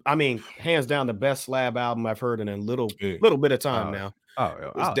 That's hands down the best slab album I've heard in a little bit of time now.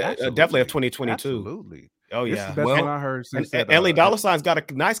 It's definitely a 2022. Absolutely. Oh yeah, the best one I heard since that. LA Dollar Sign's got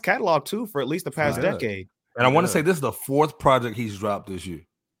a nice catalog too for at least the past decade. And I want to say this is the fourth project he's dropped this year.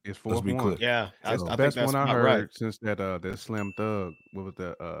 It's fourth one. Yeah, it's the best one I heard since that Slim Thug. What was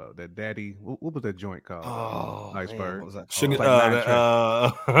that Daddy? What was that joint called? Oh, Iceberg. What was that?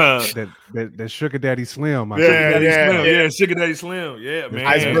 That Sugar Daddy Slim. Sugar Daddy Slim. Yeah, man.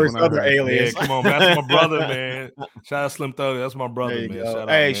 Iceberg's other alias. Yeah, come on, man. That's my brother, man. Shout out Slim Thug. That's my brother,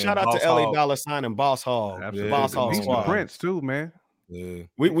 man. Shout out to LA Dollar Sign and Boss Hog. Boss Hog Squad. Prince too, man. Yeah.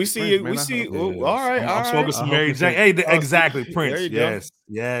 We see it. We see. All right. I'm smoking some Mary Jane. Hey, exactly, Prince. Yes.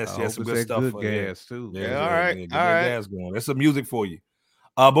 Some good stuff. Good gas too. Yeah. All right. Gas going. That's some music for you.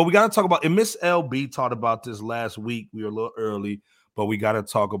 But we got to talk about. And Miss LB talked about this last week. We were a little early, but we got to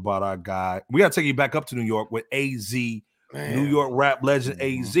talk about our guy. We got to take you back up to New York with AZ, New York rap legend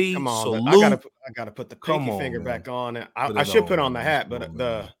AZ. Come on, I gotta put the pinky finger back on. I should put on the hat, but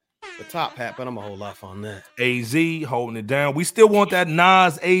the top hat, but I'm gonna hold off on that. AZ holding it down. We still want that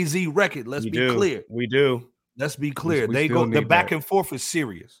Nas AZ record. Let's be clear. We do. Let's be clear. The back and forth is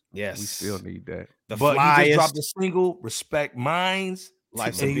serious. Yes, we still need that. But he just dropped a single, Respect Minds.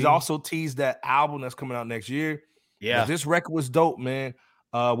 And he's also teased that album that's coming out next year. Yeah, this record was dope, man.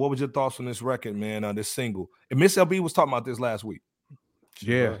 What was your thoughts on this record, man? This single. And Miss LB was talking about this last week.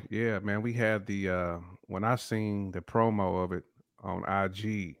 Yeah, man. We had the when I seen the promo of it on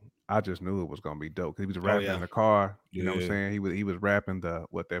IG, I just knew it was gonna be dope. He was rapping in the car. You know what I'm saying? He was rapping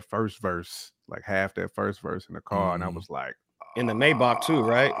that first verse, like half that first verse in the car, and I was like, in the Maybach too,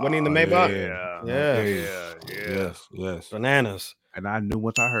 right? Wasn't he in the Maybach? Yeah. Yes. Bananas. And I knew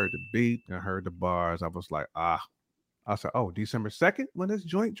once I heard the beat and heard the bars, I was like, I said, oh, December 2nd when this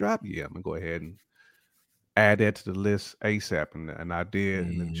joint dropped? Yeah, I'm gonna go ahead and add that to the list ASAP, and I did.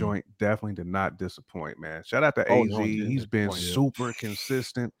 And the joint definitely did not disappoint, man. Shout out to AZ. No, he's been super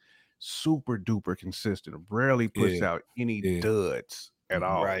consistent, super duper consistent. Rarely puts out any duds at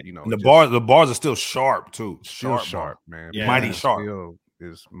all. Right. You know, and the bars are still sharp too. Still sharp, man. Yeah. Mighty sharp. Still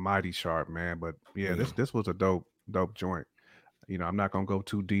is mighty sharp, man. But this was a dope joint. You know, I'm not gonna go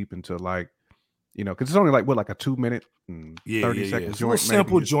too deep into like, you know, because it's only like a 2 minute and 30-second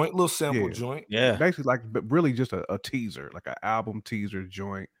joint. Little sample joint. Yeah. Basically, like, but really just a teaser, like an album teaser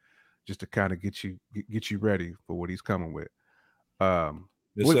joint, just to kind of get you ready for what he's coming with.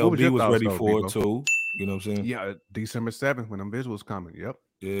 This LB was ready for it too. You know what I'm saying? Yeah, December 7th when them visuals coming. Yep.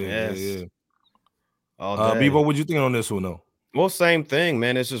 Yeah. All day. Bebo, what you think on this one though? Well, same thing,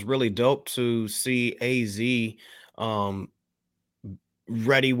 man. It's just really dope to see AZ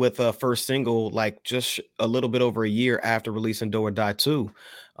ready with a first single, like just a little bit over a year after releasing Do or Die 2.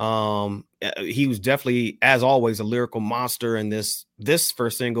 He was definitely, as always, a lyrical monster in this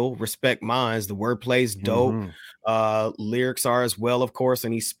first single, Respect Minds. The wordplay's dope. Lyrics are as well, of course,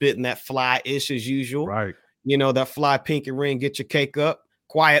 and he's spitting that fly-ish as usual. Right. You know, that fly pinky ring, get your cake up.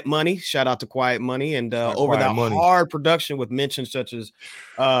 Quiet Money, shout out to Quiet Money, and over that hard production with mentions such as,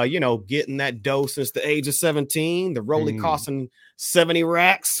 getting that dough since the age of 17, the Rolly costing 70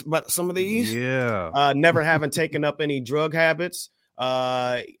 racks, but some of these, never having taken up any drug habits,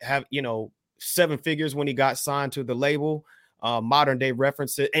 have 7 figures when he got signed to the label, modern day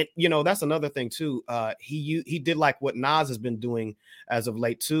references, and that's another thing too. He did like what Nas has been doing as of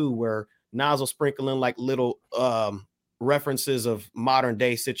late too, where Nas will sprinkle in like little references of modern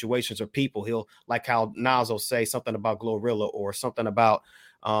day situations or people. He'll, like how Nas will say something about Glorilla or something about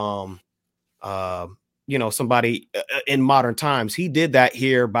somebody in modern times. He did that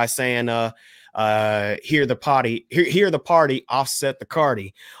here by saying hear the party offset the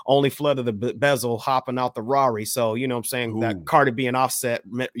Cardi, only flood of the bezel hopping out the Rari. So you know what I'm saying, that Cardi being Offset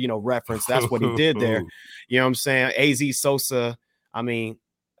reference, that's what he did there. You know what I'm saying? AZ Sosa, I mean,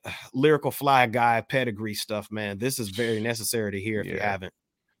 lyrical fly guy pedigree stuff, man. This is very necessary to hear if you haven't.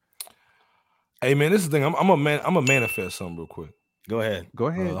 Hey man, this is the thing. I'm a manifest something real quick. Go ahead. Go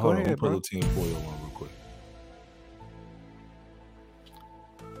ahead, bro. Team Foil one real quick.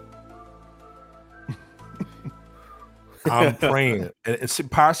 I'm praying. And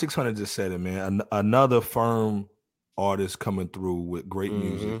Power 600 just said it, man. Another firm artist coming through with great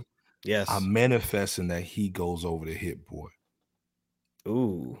music. Yes. I'm manifesting that he goes over to Hit Boy.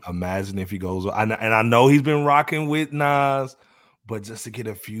 Ooh. Imagine if he goes, and I know he's been rocking with Nas, but just to get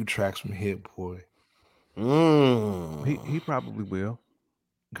a few tracks from Hit Boy. He probably will.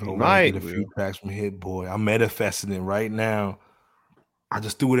 He might get a few tracks from Hit Boy. I'm manifesting it right now. I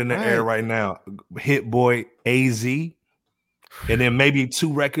just threw it in the air right now. Hit Boy, AZ, and then maybe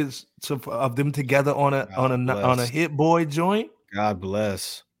 2 records of them together on a Hit Boy joint. God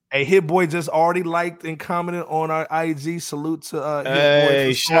bless. Hey, Hit Boy just already liked and commented on our IG. Salute to Hit Boy.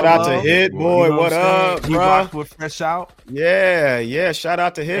 Hey, shout out to Hit Boy. What up, bro? Rock with Fresh Out. Yeah. Shout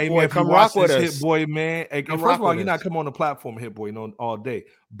out to Hit Boy. Come rock with us, Hit Boy, man. Hey, first of all, you're not coming on the platform, Hit Boy, all day.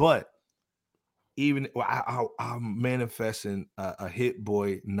 But even I'm manifesting a Hit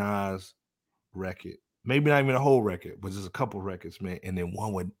Boy Nas record. Maybe not even a whole record, but just a couple records, man. And then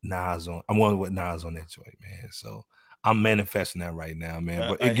one with Nas on. I'm one with Nas on that joint, man. So I'm manifesting that right now, man.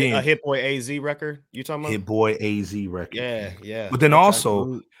 But again, a Hit Boy AZ record, you talking about? Hit Boy AZ record. Yeah. But then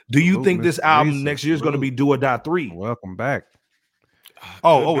also, do you think this album next year is going to be Do or Die 3? Welcome back.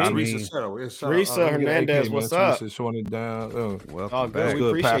 Teresa Hernandez, what's up? Teresa showing it down. Welcome back. We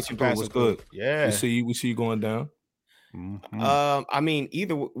appreciate you guys. What's good? Yeah. We see you going down. I mean,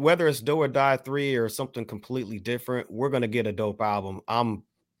 either whether it's Do or Die 3 or something completely different, we're gonna get a dope album.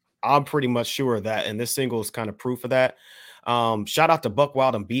 I'm pretty much sure of that, and this single is kind of proof of that. Shout out to Buck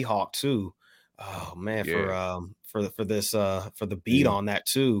Wild and B-Hawk too. Oh man, for the beat on that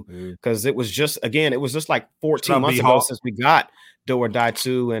too, because it was just like 14 months ago since we got Do or Die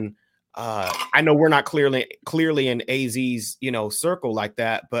 2, and I know we're not clearly in AZ's circle like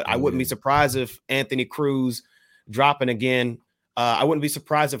that, but I wouldn't be surprised if Anthony Cruz dropping again I wouldn't be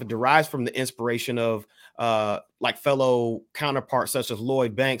surprised if it derives from the inspiration of like fellow counterparts such as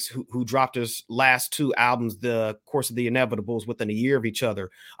Lloyd Banks, who dropped his last 2 albums, The Course of the Inevitables, within a year of each other.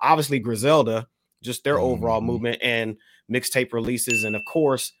 Obviously, Griselda, just their overall movement and mixtape releases, and of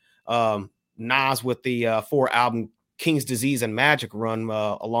course, Nas with the 4-album King's Disease and Magic run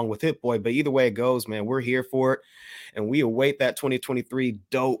along with Hit Boy. But either way it goes, man, we're here for it, and we await that 2023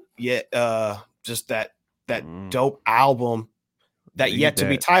 dope just that dope album, that yet to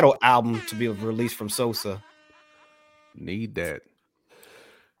be titled album to be released from Sosa. Need that.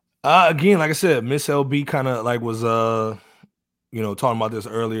 Again, like I said, Miss LB kind of like was talking about this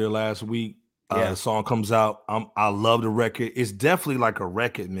earlier last week. The song comes out. I love the record. It's definitely like a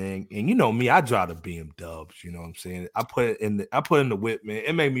record, man. And you know me, I drive the BM Dubs. You know what I'm saying? I put it in the whip, man.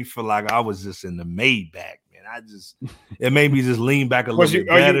 It made me feel like I was just in the Maybach. It made me just lean back a little bit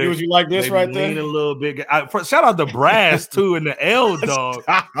better. Was you like this right there? Lean a little bit. Shout out to Brass too and the L Dog.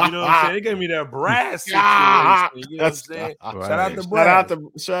 You know what I'm saying? They gave me that Brass situation. You know what I'm saying? Right. Shout out to Brass.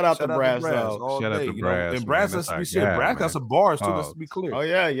 Shout out to Brass. Shout out to Brass. And Brass, let's be serious. Brass got some bars too. Let's be clear. Oh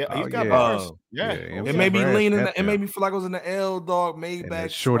yeah. He's got bars. Yeah. It made me lean in. It made me feel like I was in the L Dog Maybach.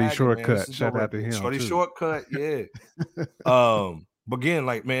 Shorty Shortcut. Shout out to him. Shorty Shortcut. Yeah. But again,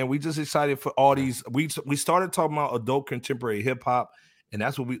 like, man, we just excited for all these. We started talking about adult contemporary hip hop, and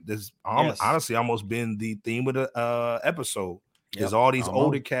that's what honestly almost been the theme of the episode. Is all these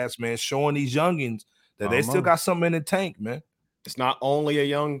older cats, man, showing these youngins that they still got something in the tank, man. It's not only a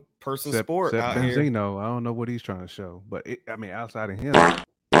young person's sport out here. Benzino, I don't know what he's trying to show, but outside of him, all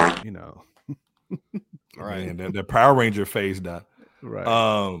right, man, the Power Ranger phase that.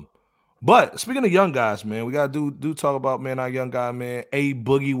 Right. But speaking of young guys, man, we gotta do talk about, man, our young guy, man. A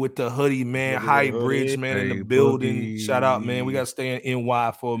Boogie with the hoodie, man. High Bridge, man, in the building. Boogie. Shout out, man. We gotta stay in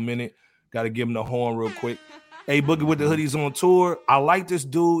NY for a minute. Gotta give him the horn real quick. A Boogie with the hoodies on tour. I like this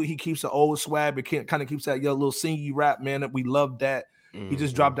dude. He keeps the old swag, but kind of keeps that little singy rap, man. That we love that. He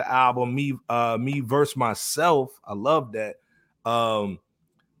just dropped the album, Me Verse Myself. I love that. I'm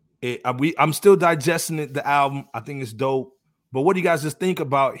still digesting the album. I think it's dope. But what do you guys just think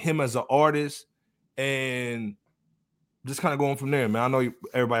about him as an artist, and just kind of going from there, man? I know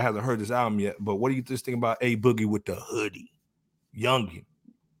everybody hasn't heard this album yet, but what do you just think about A Boogie with the hoodie, youngin?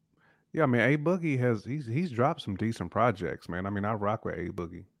 Yeah, I mean, A Boogie he's dropped some decent projects, man. I mean, I rock with A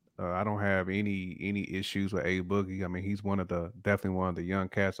Boogie. I don't have any issues with A Boogie. I mean, he's definitely one of the young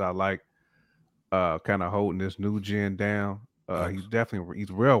cats I like. Kind of holding this new gen down.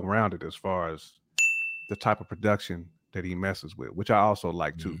 He's well rounded as far as the type of production that he messes with, which I also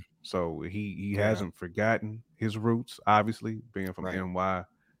like too. So he hasn't forgotten his roots, obviously, being from NY.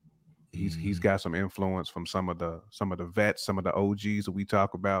 He's got some influence from some of the vets, some of the OGs that we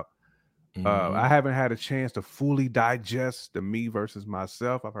talk about. I haven't had a chance to fully digest the Me Versus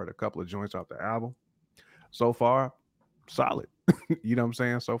Myself. I've heard a couple of joints off the album. So far, solid. You know what I'm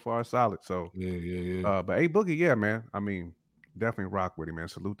saying? So far, solid. So but A Boogie, yeah, man. I mean, definitely rock with him, man.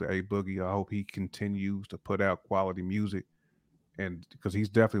 Salute to A Boogie. I hope he continues to put out quality music, and because he's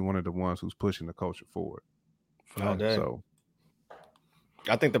definitely one of the ones who's pushing the culture forward. So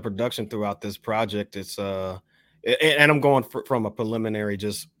I think the production throughout this project is and I'm going from a preliminary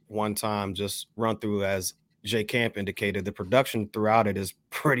just one time just run through, as J Camp indicated. The production throughout it is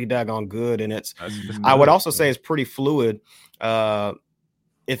pretty daggone good, and I would also say it's pretty fluid.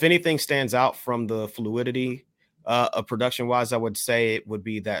 If anything stands out from the fluidity production wise, I would say it would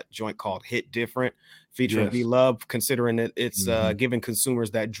be that joint called Hit Different featuring B Love, considering it's giving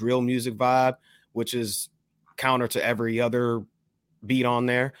consumers that drill music vibe, which is counter to every other beat on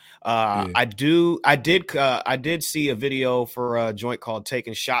there. I did see a video for a joint called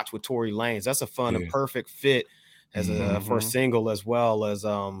Taking Shots with Tory Lanez. That's a fun and perfect fit as for a single, as well as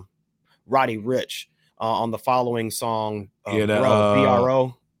Roddy Ricch on the following song,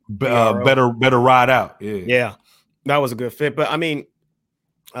 BRO. Better Ride Out. Yeah, that was a good fit. But I mean,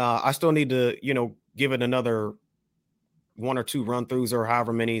 I still need to, give it another 1 or 2 run-throughs or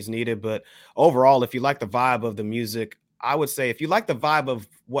however many is needed. But overall, if you like the vibe of the music, I would say if you like the vibe of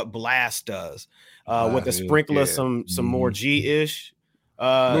what Blast does, with a sprinkle of some more G-ish,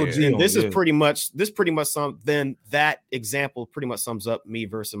 this pretty much that example pretty much sums up Me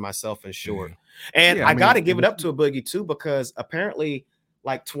Versus Myself in short. And I got to give it up to a Boogie too, because apparently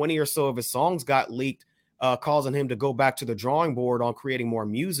like 20 or so of his songs got leaked, causing him to go back to the drawing board on creating more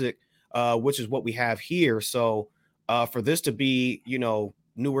music, which is what we have here. So for this to be,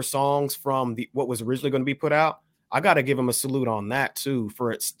 newer songs from what was originally going to be put out, I got to give him a salute on that too,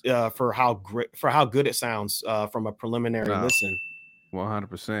 for how good it sounds from a preliminary listen.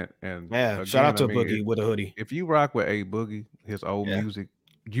 100%. And yeah, again, shout out to Boogie with a hoodie. If you rock with A Boogie, his old music,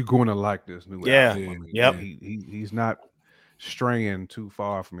 you're going to like this new album. I mean, yep. He's not straying too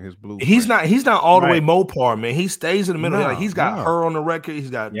far from his blueprint. He's not all the way Mopar, man. He stays in the middle. Like, he's got Her on the record. He's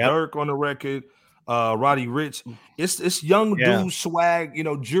got Dirk on the record. Roddy Ricch. It's young dude swag,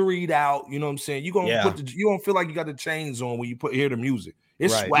 juried out. You know what I'm saying? You gonna you don't feel like you got the chains on when you hear the music.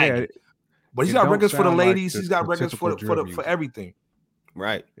 It's swaggy. But he's got records for the ladies. He's got records for everything.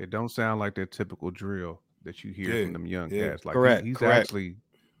 Right. It don't sound like that typical drill that you hear from them young cats. Like he's actually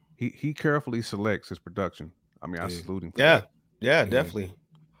he carefully selects his production. I mean, I salute him for that. Yeah, definitely.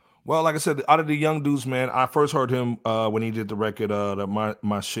 Well, like I said, out of the young dudes, man, I first heard him when he did the record,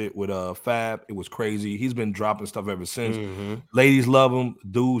 my shit with Fab. It was crazy. He's been dropping stuff ever since. Ladies love him.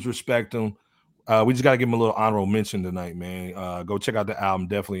 Dudes respect him. We just got to give him a little honorable mention tonight, man. Go check out the album,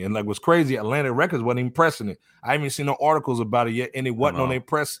 definitely. And like what's crazy, Atlantic Records wasn't even pressing it. I haven't seen no articles about it yet, and it wasn't on their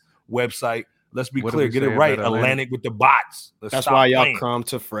press website. Let's be clear. Get it right. Atlantic with the bots. That's why y'all come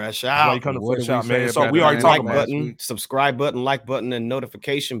to Fresh Out. That's why you come to Fresh Out, man. So we already talking about button, subscribe button, like button, and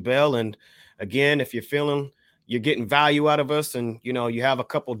notification bell. And again, if you're feeling you're getting value out of us and you have a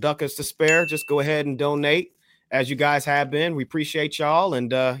couple ducats to spare, just go ahead and donate as you guys have been. We appreciate y'all. And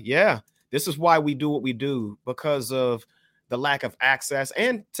this is why we do what we do, because of the lack of access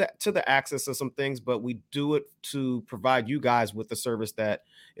and to the access of some things, but we do it to provide you guys with the service that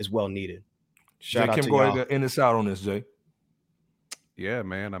is well needed. Shout out Kim, to go y'all. ahead and end us out on this, Jay. Yeah,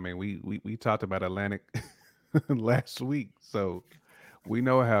 man. I mean, we talked about Atlantic last week, so we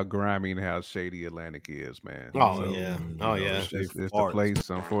know how grimy and how shady Atlantic is, man. It's the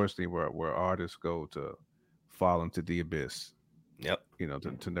place, unfortunately, where artists go to fall into the abyss. Yep.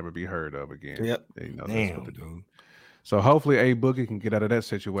 To never be heard of again. Yep. That's what they do. So hopefully A Boogie can get out of that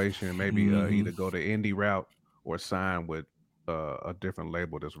situation and maybe either go the indie route or sign with a different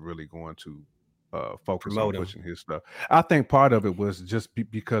label that's really going to focus on pushing his stuff. I think part of it was just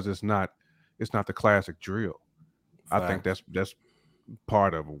because it's not the classic drill. I think that's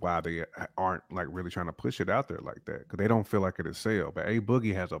part of why they aren't like really trying to push it out there like that, because they don't feel like it'll sell. But A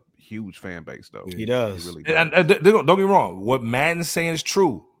Boogie has a huge fan base, though. He does. He really does. And don't get me wrong. What Madden's saying is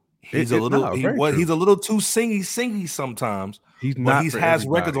true. He's a little too singy sometimes. He has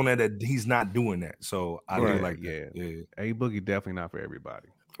records on that he's not doing that. So I do like that. Yeah. A Boogie definitely not for everybody.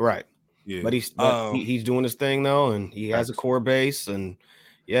 Right. Yeah. But he's doing his thing though, and he has a core base, and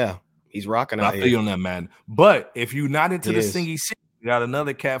he's rocking out. I feel you on that, man. But if you're not into the singy, we got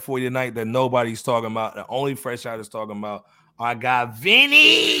another cat for you tonight that nobody's talking about. The only Fresh Out is talking about. I got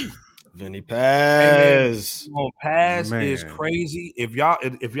Vinny Paz. Paz is crazy. If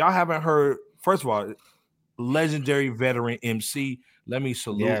y'all haven't heard, first of all, legendary veteran MC. Let me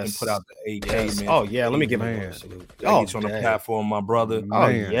salute and put out the AK, man. Oh yeah, let me give him a salute. He's on the platform, my brother. Oh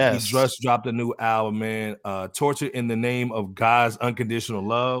yes, he just dropped a new album, man. Torture in the Name of God's Unconditional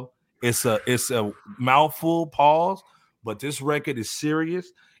Love. It's a mouthful, pause, but this record is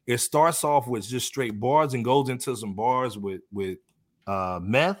serious. It starts off with just straight bars and goes into some bars with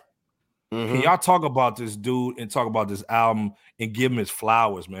meth. Can y'all talk about this dude and talk about this album and give him his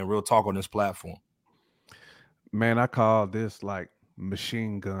flowers, man? Real talk on this platform. Man, I call this like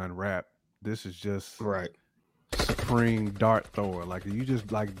machine gun rap. This is just supreme dart thrower. Like you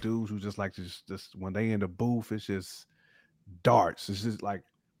just like dudes who just like just when they in the booth, it's just darts. It's just like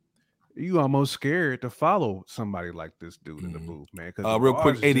you almost scared to follow somebody like this dude in the booth, man. Real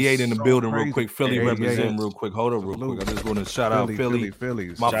quick, 88 in the building. Crazy. Real quick, Philly representing. Real quick, hold up, real quick. I'm just going to shout out Philly.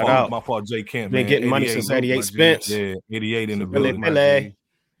 My fault, Jay Kemp. Been getting money since 88 Spence. Yeah, 88 in the building.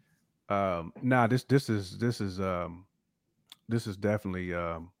 This is definitely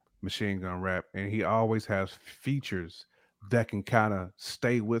machine gun rap, and he always has features that can kind of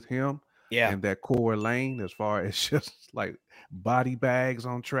stay with him. Yeah, in that core lane, as far as just like body bags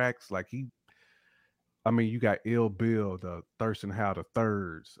on tracks. Like you got Ill Bill, the Thurston Howe the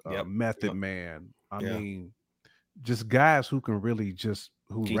Thirds, Method Man. I mean, just guys who can really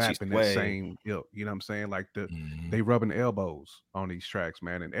who rap in that same ilk. You know what I'm saying? Like they rubbing elbows on these tracks,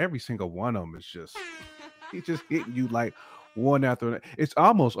 man. And every single one of them is he's just hitting you like one after another. It's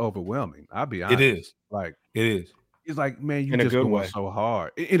almost overwhelming. I'll be honest. It is. Like it is. It's like, man, you just going so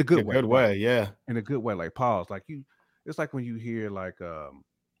hard in a good way. Yeah. In a good way, like pause. Like it's like when you hear like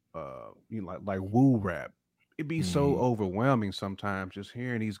like woo rap. It'd be so overwhelming sometimes just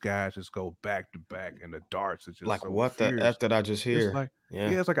hearing these guys just go back to back and the darts are just like so what fierce. The F did I just hear? It's like,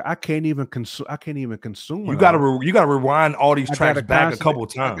 it's like I can't even consume. You gotta rewind all these tracks back a couple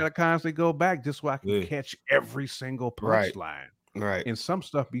times. I gotta constantly go back just so I can catch every single punchline. Right. And some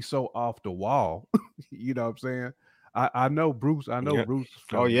stuff be so off the wall. You know what I'm saying? I know Bruce. I know Bruce.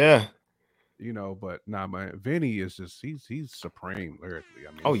 Oh yeah. You know, but nah, man. Vinny is just he's supreme lyrically.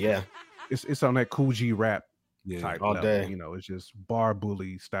 I mean, oh yeah, it's on that Cool G rap type all level. day. You know, it's just bar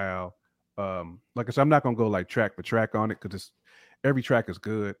bully style. Like I said, I'm not gonna go like track for track on it because it's every track is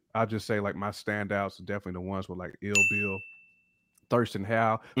good. I'll just say like my standouts are definitely the ones with like Ill Bill, Thurston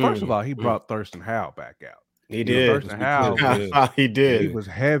Howell. First of all, he brought Thurston Howell back out. He did. Thurston Howell he did. He was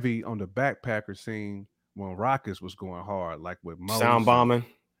heavy on the backpacker scene when Rockets was going hard, like with Sound bombing.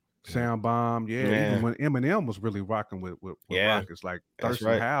 Sound Bomb, even when Eminem was really rocking with Rockets, like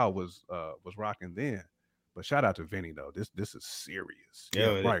Thurston Howell was rocking then. But shout out to Vinny though. This is serious.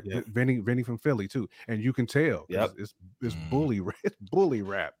 Vinny from Philly too, and you can tell. It's bully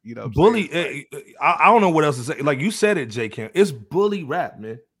rap. You know, bully. I don't know what else to say. Like you said it, J. Camp. It's bully rap,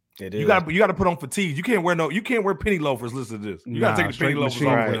 man. It is. You got to put on fatigue. You can't wear penny loafers. Listen to this. You got to take the penny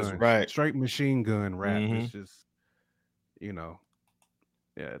loafers off. Right. Straight machine gun rap. It's just, you know.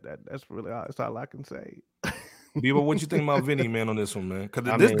 Yeah, that's all I can say. Bebo, what you think about Vinny, man, on this one, man?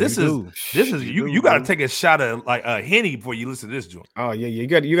 Because this is you got to take a shot of like a Henny before you listen to this joint. Oh yeah, you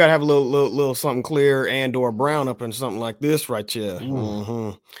got to have a little something clear and or brown up and something like this right here.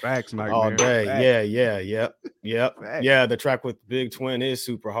 Facts, Nightmare. All day. Facts. Yep. Yeah, the track with Big Twin is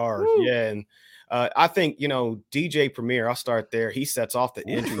super hard. Woo. Yeah, and I think DJ Premier. I'll start there. He sets off the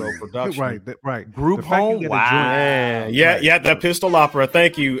intro production. Right. Group home. Wow. Yeah. The Pistol Opera.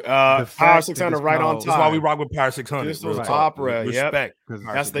 Thank you. Power 600 right on top. That's why we rock with Power 600. Pistol Opera. Respect. Yep.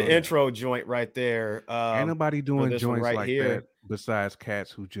 That's the intro joint right there. Ain't nobody doing joints right like here. that besides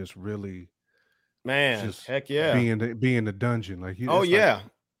cats who just really, heck yeah, be in the dungeon. Like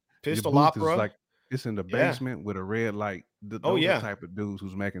Pistol Opera. Like it's in the basement with a red light. Those are the type of dudes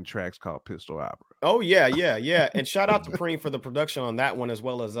who's making tracks called Pistol Opera. Oh yeah. And shout out to Preem for the production on that one, as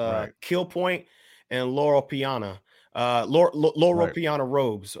well as Kill Point and Laurel Piana. Laurel Piana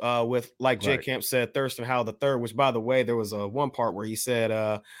Robes with, like J. Camp said, Thurston Howell the third, which, by the way, there was one part where he said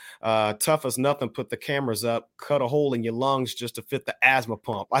tough as nothing, put the cameras up, cut a hole in your lungs just to fit the asthma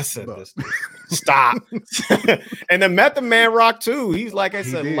pump. I said this. Stop. And then Method Man rock too. He's like I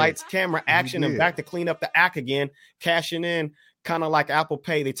said, lights, camera, action, and back to clean up the act again, cashing in. Kind of like Apple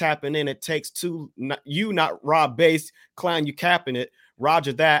Pay, they tapping in. It takes two. Not Rob Bass, clown, you capping it.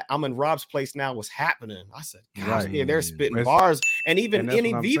 Roger that. I'm in Rob's place now. What's happening? I said, gosh, they're spitting bars. And even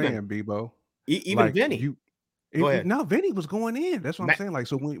Bebo. Even like, Vinny. Go ahead. No, Vinny was going in. That's what I'm saying. Like,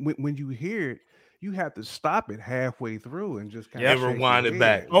 so when you hear it, you have to stop it halfway through and just kind of rewind it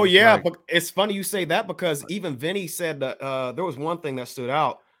back. Oh, yeah. But it's funny you say that, because even Vinny said that there was one thing that stood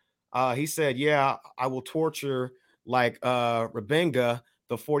out. He said, I will torture like Rabenga,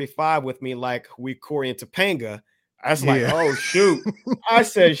 the 45 with me, like we Corey and Topanga. I was like, oh shoot. I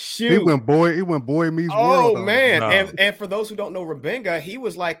said, shoot. It went boy meets world. Oh man. No. And for those who don't know Rabenga, he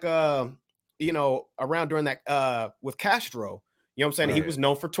was like around during that with Castro. You know what I'm saying? Right. He was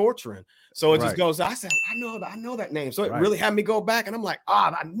known for torturing. So it just goes, I said, I know that name. So it really had me go back, and I'm like,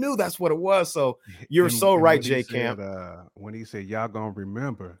 I knew that's what it was. So you're so right, J. Camp. When he said, y'all gonna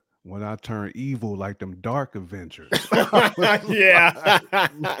remember when I turn evil like them Dark Avengers. Yeah.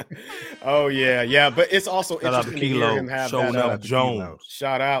 Oh yeah. But it's also interesting to hear him have that. Jones.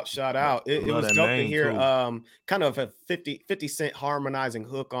 Shout out. It was dope to hear kind of a 50 Cent harmonizing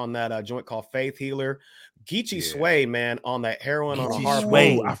hook on that joint called Faith Healer. Geechee Sway, man, on that heroin on a hard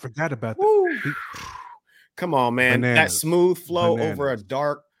way. I forgot about that. Come on, man. That smooth flow over a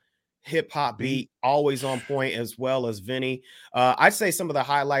dark hip hop beat, always on point, as well as Vinny. I'd say some of the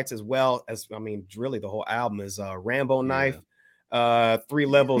highlights, as well as, I mean, really the whole album, is Rambo Knife, 3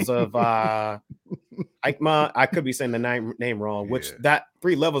 levels of Hikma. I could be saying the name wrong, which that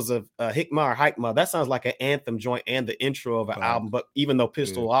 3 levels of Hikma or Hikma, that sounds like an anthem joint and the intro of an album. But even though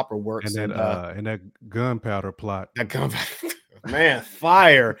Pistol Opera works, and that gunpowder plot, man,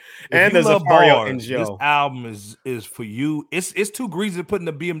 fire. And there's a Mario and Joe. This album is for you. It's too greasy to put in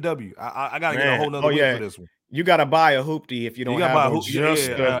the BMW. I gotta get a whole nother week for this one. You gotta buy a hoopty if you don't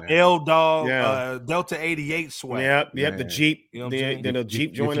have L Dog Delta 88 swag. Yep, the Jeep, the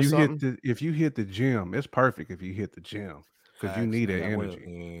Jeep joint or something. If you hit the gym, it's perfect. If you hit the gym, because you need that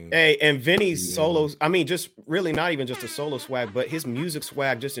energy. Hey, and Vinny's solos, I mean, just really not even just a solo swag, but his music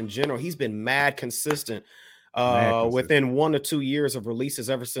swag just in general, he's been mad consistent. Within 1 to 2 years of releases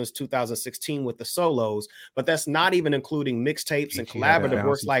ever since 2016 with the solos, but that's not even including mixtapes and collaborative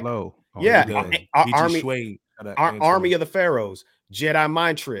works like Army of the Pharaohs, Jedi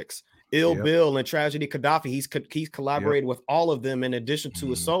Mind Tricks, Ill Bill, and Tragedy Gaddafi. He's collaborated with all of them in addition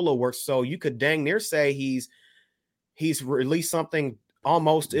to his solo work. So you could dang near say he's released something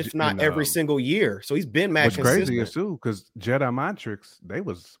almost, if not every single year. So he's been mad consistent. What's crazy is too, because Jedi Mind Tricks, they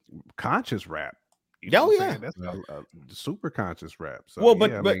was conscious rap. That's a super conscious rap. So, well,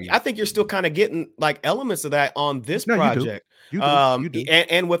 but I think you're still kind of getting like elements of that on this project. You do.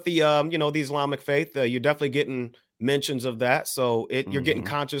 And with the the Islamic faith, you're definitely getting mentions of that. So you're getting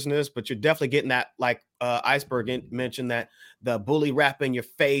consciousness, but you're definitely getting that, like Iceberg mentioned, that the bully rap in your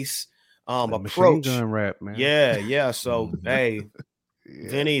face approach. Machine gun rap, man. Yeah. So hey.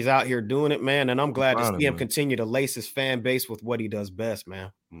 Vinny's out here doing it, man, and I'm glad to see him continue to lace his fan base with what he does best,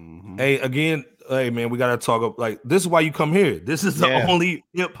 man. Hey, again, man, we gotta talk like this is why you come here. This is the only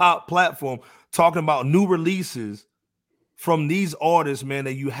hip hop platform talking about new releases from these artists, man,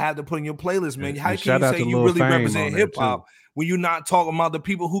 that you have to put in your playlist, man. How can you say you really represent hip hop when you're not talking about the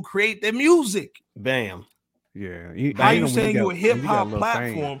people who create their music? Bam. Yeah. How you saying you're a hip hop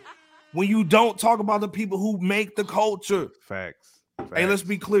platform when you don't talk about the people who make the culture? Facts. Hey, let's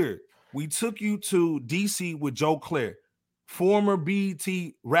be clear. We took you to DC with Joe Clair, former BET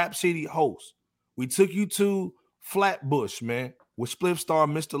Rap City host. We took you to Flatbush, man, with Spliff Star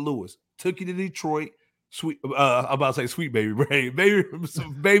Mr. Lewis. Took you to Detroit. I'm about to say Sweet Baby Ray,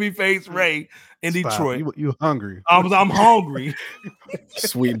 Babyface Ray in Detroit. You hungry? I'm hungry.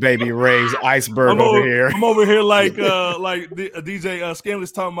 Sweet Baby Ray's Iceberg over here. I'm over here like DJ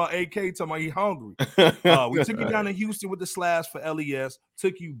Scanless talking about AK, talking about he hungry. We took you down to Houston with the Slash for LES.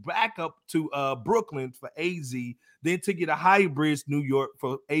 Took you back up to Brooklyn for AZ. Then took you to Highbridge, New York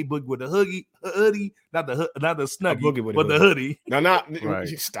for A Boogie with the hoodie, not the snuggie, but the hoodie. No, right.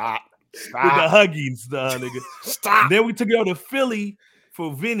 Stop. With the huggings, nigga. Stop. Then we took you out to Philly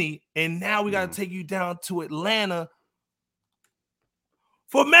for Vinny, and now we got to take you down to Atlanta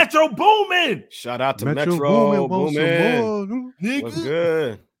for Metro Boomin. Shout out to Metro Boomin. What's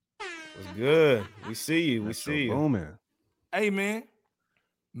good? What's good? We see you. We see you. Boomin. Hey, man.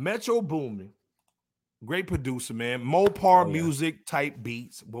 Metro Boomin. Great producer, man. Mopar music type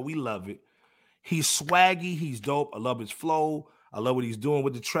beats, but we love it. He's swaggy. He's dope. I love his flow. I love what he's doing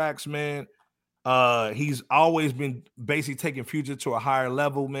with the tracks, man. He's always been basically taking Future to a higher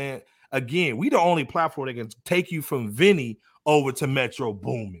level, man. Again, we the only platform that can take you from Vinny over to Metro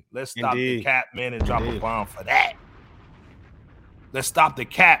Boomin. Let's stop the cap, man, and drop a bomb for that. Let's stop the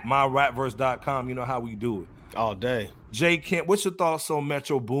cap, myrapverse.com. You know how we do it. All day. Jay Kent, what's your thoughts on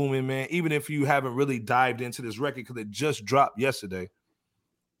Metro Boomin, man? Even if you haven't really dived into this record because it just dropped yesterday,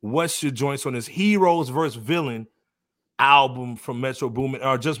 what's your joints on this Heroes vs. Villain album from Metro Boomin,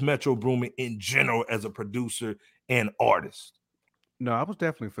 or just Metro Boomin in general as a producer and artist? No, I was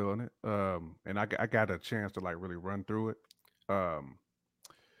definitely feeling it. And I got a chance to like really run through it.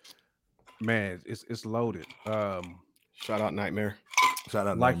 Man, it's loaded. Shout out Nightmare.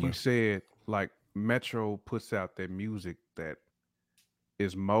 You said, like Metro puts out their music that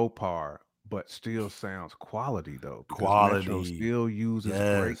is Mopar, but still sounds quality though. Quality. Metro still uses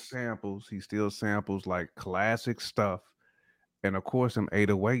great samples. He still samples like classic stuff. And of course, them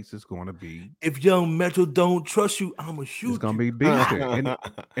 808s is going to be. If Young Metro don't trust you, I'ma shoot. It's going to be beasted.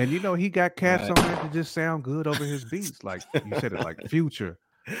 and you know, he got cats on there to just sound good over his beats. Like you said it, like Future.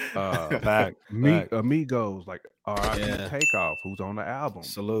 Amigos, like Takeoff, who's on the album.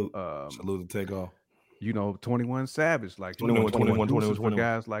 Salute to Takeoff. You know, 21 Savage, like 21 for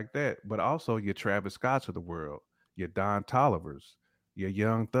guys like that. But also your Travis Scotts of the world, your Don Tollivers, your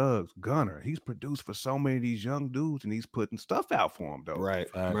Young Thugs, Gunner. He's produced for so many of these young dudes, and he's putting stuff out for them, though. Right.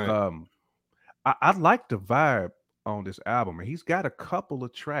 I like the vibe on this album, and he's got a couple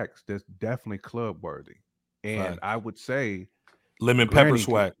of tracks that's definitely club worthy. And I would say Lemon Pepper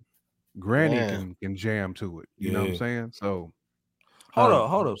Swag. Granny can jam to it. You know what I'm saying? So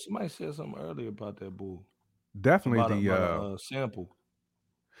hold up. Somebody said something earlier about that bull. Definitely the sample.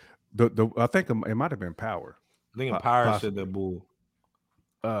 I think it might have been Power. I think Power said that bull.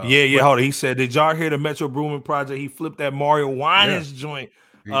 Hold on. He said, "Did y'all hear the Metro Boomin project? He flipped that Mario Winans joint."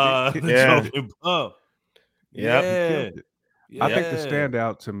 I think the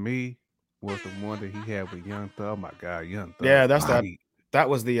standout to me was the one that he had with Young Thug. Oh my God, Young Thug. Yeah, that's that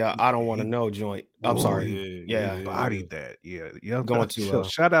was the I Don't Want to Know joint. I'm sorry. Bodied that. Yeah, Young Thug. To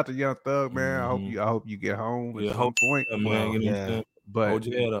shout out to Young Thug, man. I hope you get home at some point, man. But hold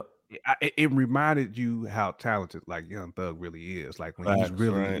your head up. It reminded you how talented like Young Thug really is. Like when he's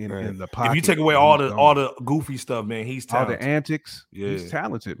really in the pocket. If you take away all the goofy stuff, man, he's talented. All the antics, he's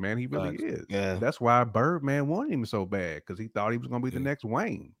talented, man. He really is. Yeah, that's why Birdman wanted him so bad because he thought he was going to be the next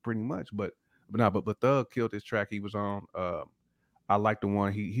Wayne, pretty much. But Thug killed this track he was on. I like the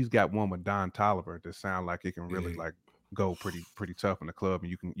one he's got one with Don Toliver that sound like it can really like go pretty tough in the club,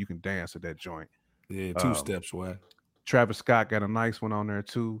 and you can dance to that joint. Yeah, two steps away. Travis Scott got a nice one on there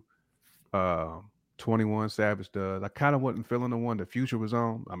too. 21 Savage does. I kind of wasn't feeling the one that Future was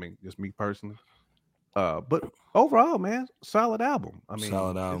on. I mean, just me personally. But overall, man, solid album. I mean,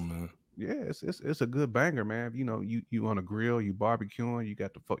 solid album, man. Yeah, it's a good banger, man. You know, you on a grill, you barbecuing, you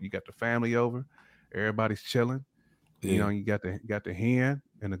got the family over, everybody's chilling. Yeah. You know, you got the hen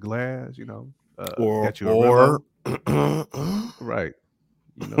and the glass. You know, Or got you a Rello. Right.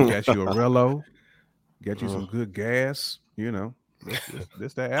 You know, got you a Rello, get you some good gas. You know,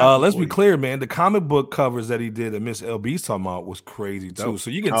 this that album. Let's be clear, man. The comic book covers that he did that Miss LB's talking about was crazy too. Dope. So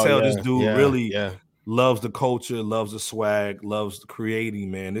you can tell this dude really loves the culture, loves the swag, loves the creating,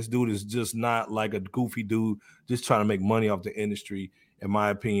 man. This dude is just not like a goofy dude just trying to make money off the industry. In my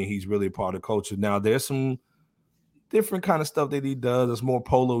opinion, he's really a part of the culture. Now, there's some different kind of stuff that he does. It's more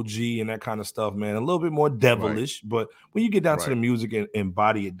Polo G and that kind of stuff, man. A little bit more devilish. Right. But when you get down to the music and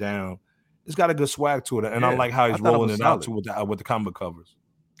body it down, it's got a good swag to it. And I like how he's rolling it out too with the comic covers.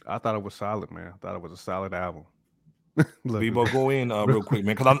 I thought it was solid, man. I thought it was a solid album. Bebo, go in real quick,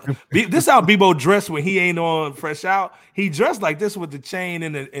 man. Because this how Bebo dressed when he ain't on Fresh Out. He dressed like this with the chain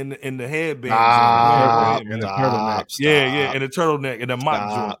and the headband. And the turtleneck. Yeah, and the turtleneck and the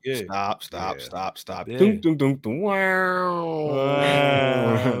mock joint. Yeah. Stop. Yeah. Dum, dum, dum, dum. Wow.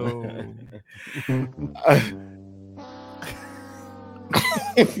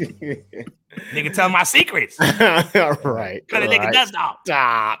 Nigga, tell my secrets. Right. Cut a nigga dust off.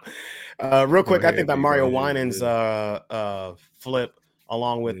 Stop. Real quick, I think that Mario Winans flip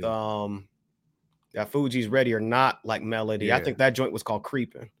along with Fuji's Ready or Not like melody. I think that joint was called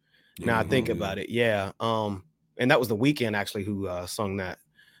Creeping. Now I think about it. Yeah. And that was The Weeknd actually who sung that.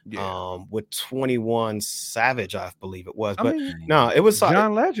 With 21 Savage, I believe it was. But no, it was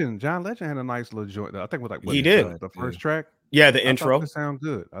John Legend. John Legend had a nice little joint. I think it was like he did the first track. Yeah, the intro. That sounded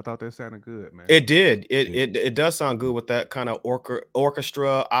good. I thought that sounded good, man. It did. It does sound good with that kind of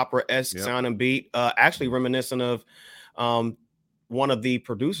orchestra, opera-esque sound and beat. Actually reminiscent of one of the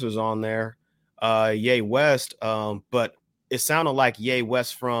producers on there, Ye West. But it sounded like Ye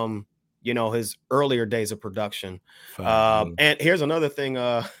West from, you know, his earlier days of production. And here's another thing.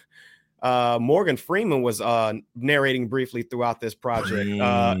 Morgan Freeman was narrating briefly throughout this project.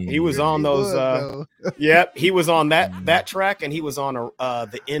 He was on those. He was on that track, and he was on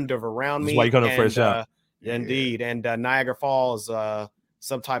the end of Around Me. That's why you come to Fresh Out. Indeed, and Niagara Falls,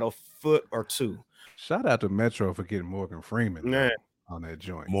 subtitle Foot or Two. Shout out to Metro for getting Morgan Freeman on that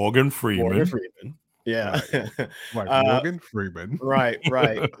joint. Morgan Freeman. Yeah, like Morgan Freeman. Right.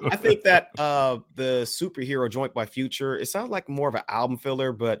 I think that the Superhero joint by Future, it sounds like more of an album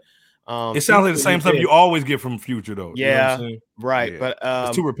filler, but it sounds like the same stuff you always get from Future, though. Yeah, you know what I'm saying? Right. But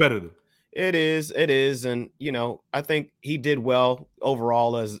it's too repetitive. It is, and you know, I think he did well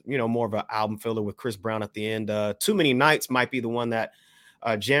overall as, you know, more of an album filler with Chris Brown at the end. Too Many Nights might be the one that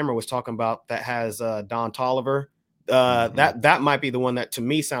Jammer was talking about that has Don Toliver. That might be the one that to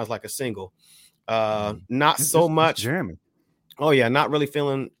me sounds like a single. Not so much jamming. Oh yeah, not really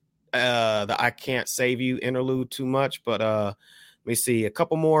feeling the I Can't Save You interlude too much, but let me see a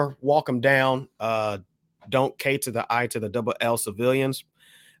couple more. Walk 'Em Down, Don't K to the I to the double L Civilians.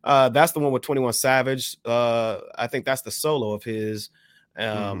 That's the one with 21 Savage. I think that's the solo of his.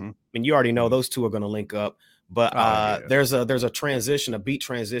 And you already know those two are going to link up, but there's a transition, a beat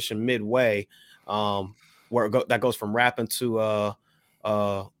transition midway, where that goes from rapping to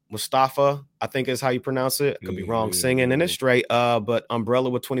Mustafa, I think is how you pronounce it. I could be wrong singing, and it's straight. But Umbrella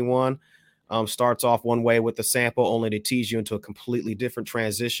with 21 starts off one way with the sample, only to tease you into a completely different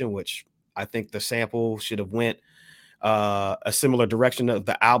transition, which I think the sample should have went a similar direction of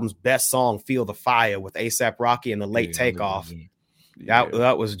the album's best song, Feel the Fire, with A$AP Rocky and the Late Takeoff.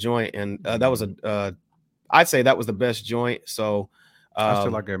 That was a joint, and that was I'd say that was the best joint. So I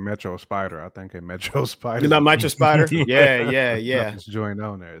still like a Metro Spider. I think a Metro Spider. You know Metro Spider? Yeah. This joint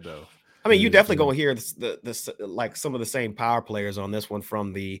on there though. I mean, you definitely gonna hear this like some of the same power players on this one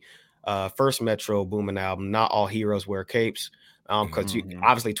from the first Metro Boomin album. Not All Heroes Wear Capes, because you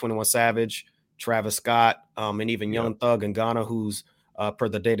obviously 21 Savage, Travis Scott, and even Young Thug and Ghana, who's per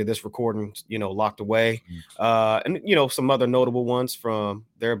the date of this recording, you know, locked away, and you know some other notable ones from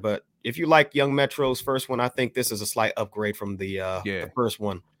there. But if you like Young Metro's first one, I think this is a slight upgrade from the first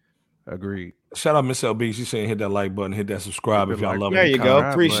one. Agreed. Shout out Miss LB. She's saying hit that like button, hit that subscribe if y'all love it. There you go.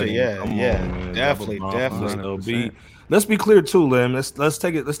 Appreciate it. Yeah. Definitely. LB. Let's be clear too, Lim. Let's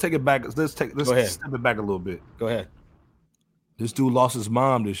take it back. Let's step it back a little bit. Go ahead. This dude lost his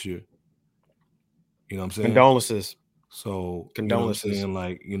mom this year. You know what I'm saying? Condolences. So condolences. You know what I'm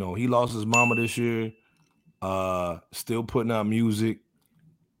saying? Like, you know, he lost his mama this year. Still putting out music.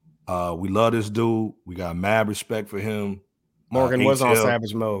 We love this dude. We got mad respect for him. Morgan was on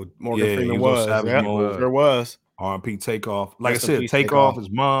Savage Mode. Morgan Freeman was. Savage Mode. Sure was. R&P Takeoff. Like Rest I said, Takeoff, his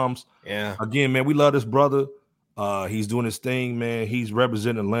mom's. Yeah. Again, man, we love this brother. He's doing his thing, man. He's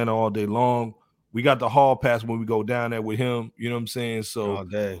representing Atlanta all day long. We got the hall pass when we go down there with him. You know what I'm saying? So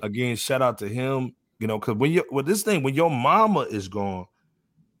again, shout out to him. You know, because when your mama is gone,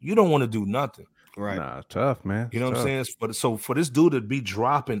 you don't want to do nothing. Right. Nah, it's tough, man. You know what I'm saying? So for this dude to be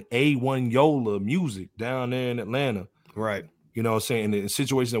dropping A1 Yola music down there in Atlanta, right? You know what I'm saying? The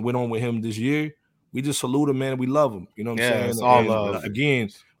situation that went on with him this year, we just salute him, man. We love him. You know what I'm saying? It's all love. Again,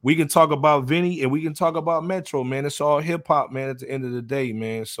 we can talk about Vinny and we can talk about Metro, man. It's all hip hop, man, at the end of the day,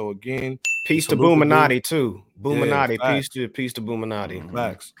 man. So again, peace to Boominati too. Boominati, peace to Boominati.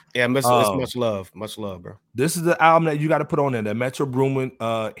 Facts. Yeah, it's much love, bro. This is the album that you got to put on there. The Metro Boomin,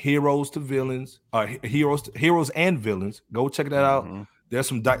 Heroes to Villains, Heroes and Villains. Go check that out. There's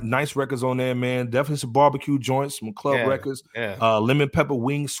some nice records on there, man. Definitely some barbecue joints, some club records. Lemon pepper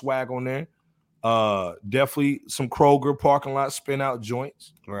wing swag on there. Definitely some Kroger parking lot spin out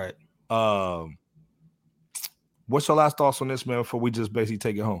joints. Right. What's your last thoughts on this, man, before we just basically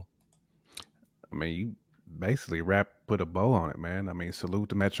take it home? I mean, you basically put a bow on it, man. I mean, salute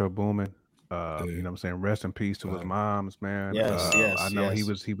to Metro Boomin. You know what I'm saying? Rest in peace to his moms, man. I know he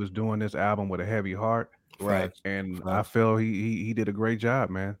was doing this album with a heavy heart. Right. And I feel he did a great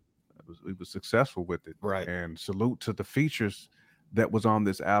job, man. He was successful with it. Right. And salute to the features that was on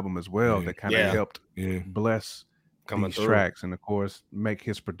this album as well that kind of helped bless these tracks and of course make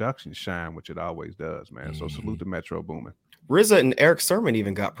his production shine, which it always does, man. So salute to Metro Boomin. RZA and Eric Sermon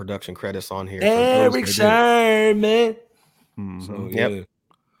even got production credits on here. Eric Sermon. So, yep.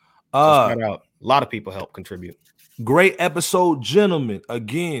 Shout out. A lot of people helped contribute. Great episode, gentlemen.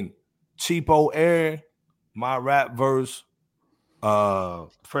 Again, Cheapo Air, my rap verse.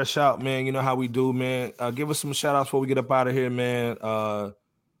 Fresh out, man. You know how we do, man. Give us some shout outs before we get up out of here, man.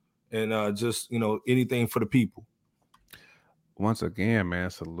 And just, you know, anything for the people. Once again, man,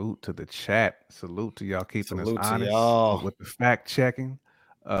 salute to the chat. Salute to y'all keeping us honest with the fact checking.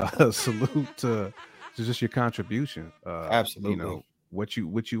 Salute to just your contribution. Absolutely. You know, what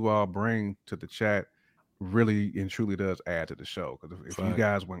you all bring to the chat really and truly does add to the show. Because if you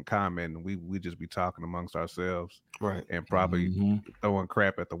guys wouldn't comment, we just be talking amongst ourselves, right? And probably throwing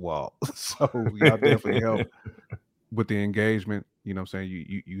crap at the wall. So y'all definitely help with the engagement. You know what I'm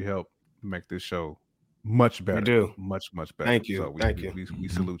saying? You help make this show much better. We do. Much better. Thank you. So Thank you. We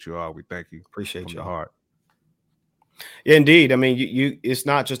salute you all. We thank you. Appreciate you. From the heart. Yeah, indeed. I mean, you it's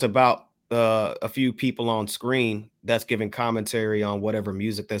not just about a few people on screen that's giving commentary on whatever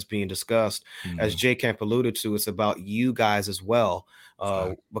music that's being discussed. As J Camp alluded to, it's about you guys as well.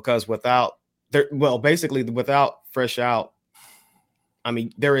 Because without Fresh Out, I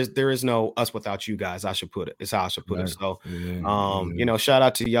mean, there is no us without you guys. I should put it. It's how I should put it. So, you know, shout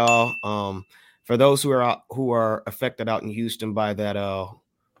out to y'all. For those who are affected out in Houston by that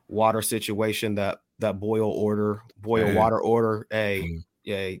water situation, that boil water order.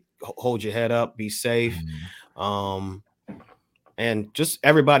 Hey, hold your head up, be safe. And just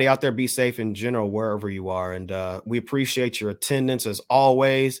everybody out there, be safe in general, wherever you are. And we appreciate your attendance as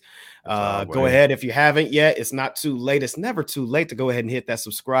always. Go ahead. If you haven't yet, it's not too late. It's never too late to go ahead and hit that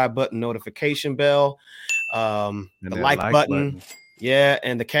subscribe button, notification bell, the like button. Yeah.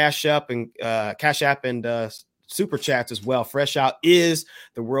 And the Cash App and Super Chats as well. Fresh Out is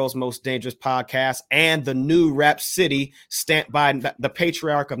the world's most dangerous podcast and the new Rap City, stamped by the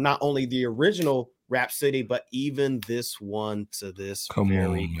patriarch of not only the original Rap City, but even this one to this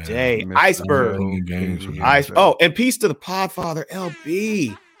very day. Iceberg. Oh, and peace to the Podfather,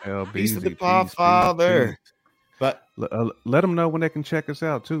 LB. Peace to the Podfather. But let them know when they can check us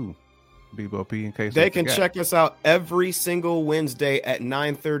out too. Bebo P, in case they can check us out every single Wednesday at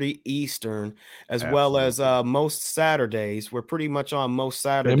 9:30 Eastern, as well as most Saturdays. We're pretty much on most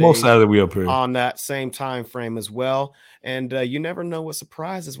Saturdays. And most Saturday we up here on that same time frame as well. And you never know what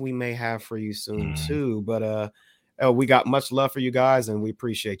surprises we may have for you soon too. But we got much love for you guys, and we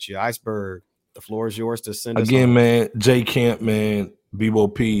appreciate you. Iceberg, the floor is yours to send us again, man. J Camp, man.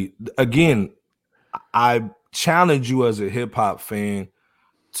 Bebo P. Again, I challenge you as a hip hop fan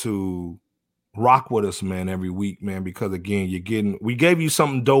to rock with us, man, every week, man, because again, we gave you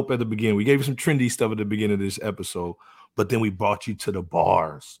something dope at the beginning. We gave you some trendy stuff at the beginning of this episode, but then we brought you to the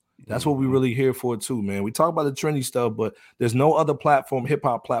bars. That's what we really here for too, man. We talk about the trendy stuff, but there's no other platform, hip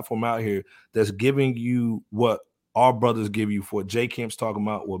hop platform out here that's giving you what our brothers give you, for J Camp's talking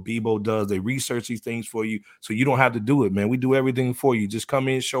about, what Bebo does. They research these things for you, so you don't have to do it, man. We do everything for you. Just come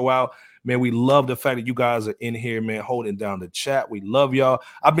in, show out. Man, we love the fact that you guys are in here, man, holding down the chat. We love y'all.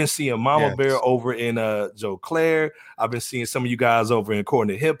 I've been seeing Mama Bear over in Joe Claire. I've been seeing some of you guys over in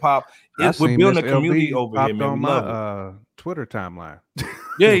According to Hip Hop. We're building a community over here, man. We love it. Twitter timeline.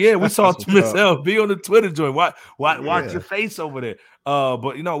 Yeah, we saw Miss LB on the Twitter joint. Watch your face over there.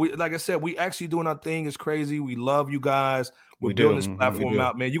 But you know, like I said, we actually doing our thing. It's crazy. We love you guys. We're building this platform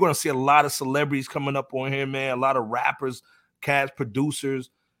out, man. You're gonna see a lot of celebrities coming up on here, man. A lot of rappers, cats,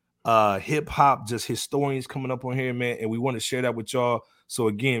 producers, hip hop, just historians coming up on here, man. And we want to share that with y'all. So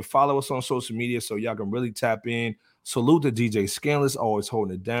again, follow us on social media so y'all can really tap in. Salute to DJ Scanless, always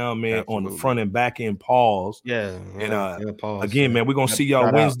holding it down, man. Absolutely. On the front and back end pause. Pause. Again, man, we're gonna see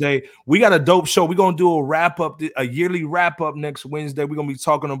y'all Wednesday. We got a dope show. We're gonna do a yearly wrap up next Wednesday. We're gonna be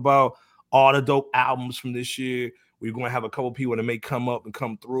talking about all the dope albums from this year. We're gonna have a couple people that may come up and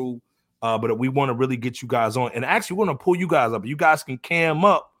come through. But we want to really get you guys on, and actually we want to pull you guys up. You guys can cam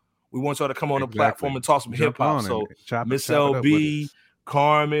up. We want y'all to come on the platform and talk some hip hop. So Miss LB,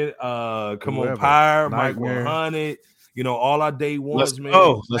 Carmen, come on, Pyre, Mike 100, you know, all our day ones, man.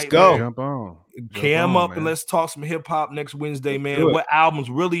 Let's go. Jump on. Cam up, man. And let's talk some hip hop next Wednesday, man. What albums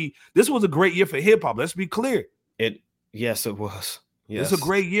really? This was a great year for hip hop. Let's be clear. Yes, it was. Yes. It's a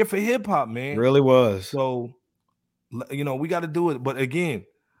great year for hip hop, man. It really was. So, you know, we got to do it. But again,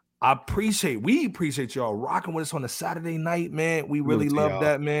 we appreciate y'all rocking with us on a Saturday night, man. We really love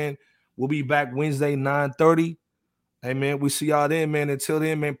that, man. We'll be back Wednesday, 9:30. Hey, man, we see y'all then, man. Until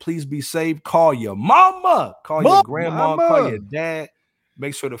then, man, please be safe. Call your mama. Call your grandma. Call your dad.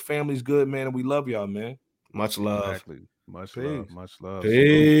 Make sure the family's good, man. And we love y'all, man. Much love. Exactly. Much love.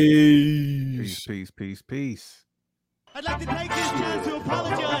 Peace. Peace. I'd like to take this chance to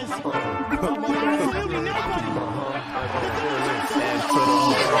apologize to absolutely nobody.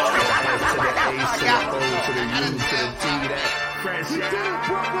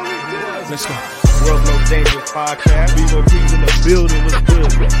 Let's go. World's Most Dangerous Podcast. Bebo P's in the building. What's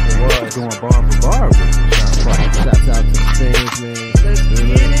good? It was going bar for bar with you. Shouts out to the fans, man. Let's get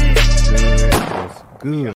it. Good.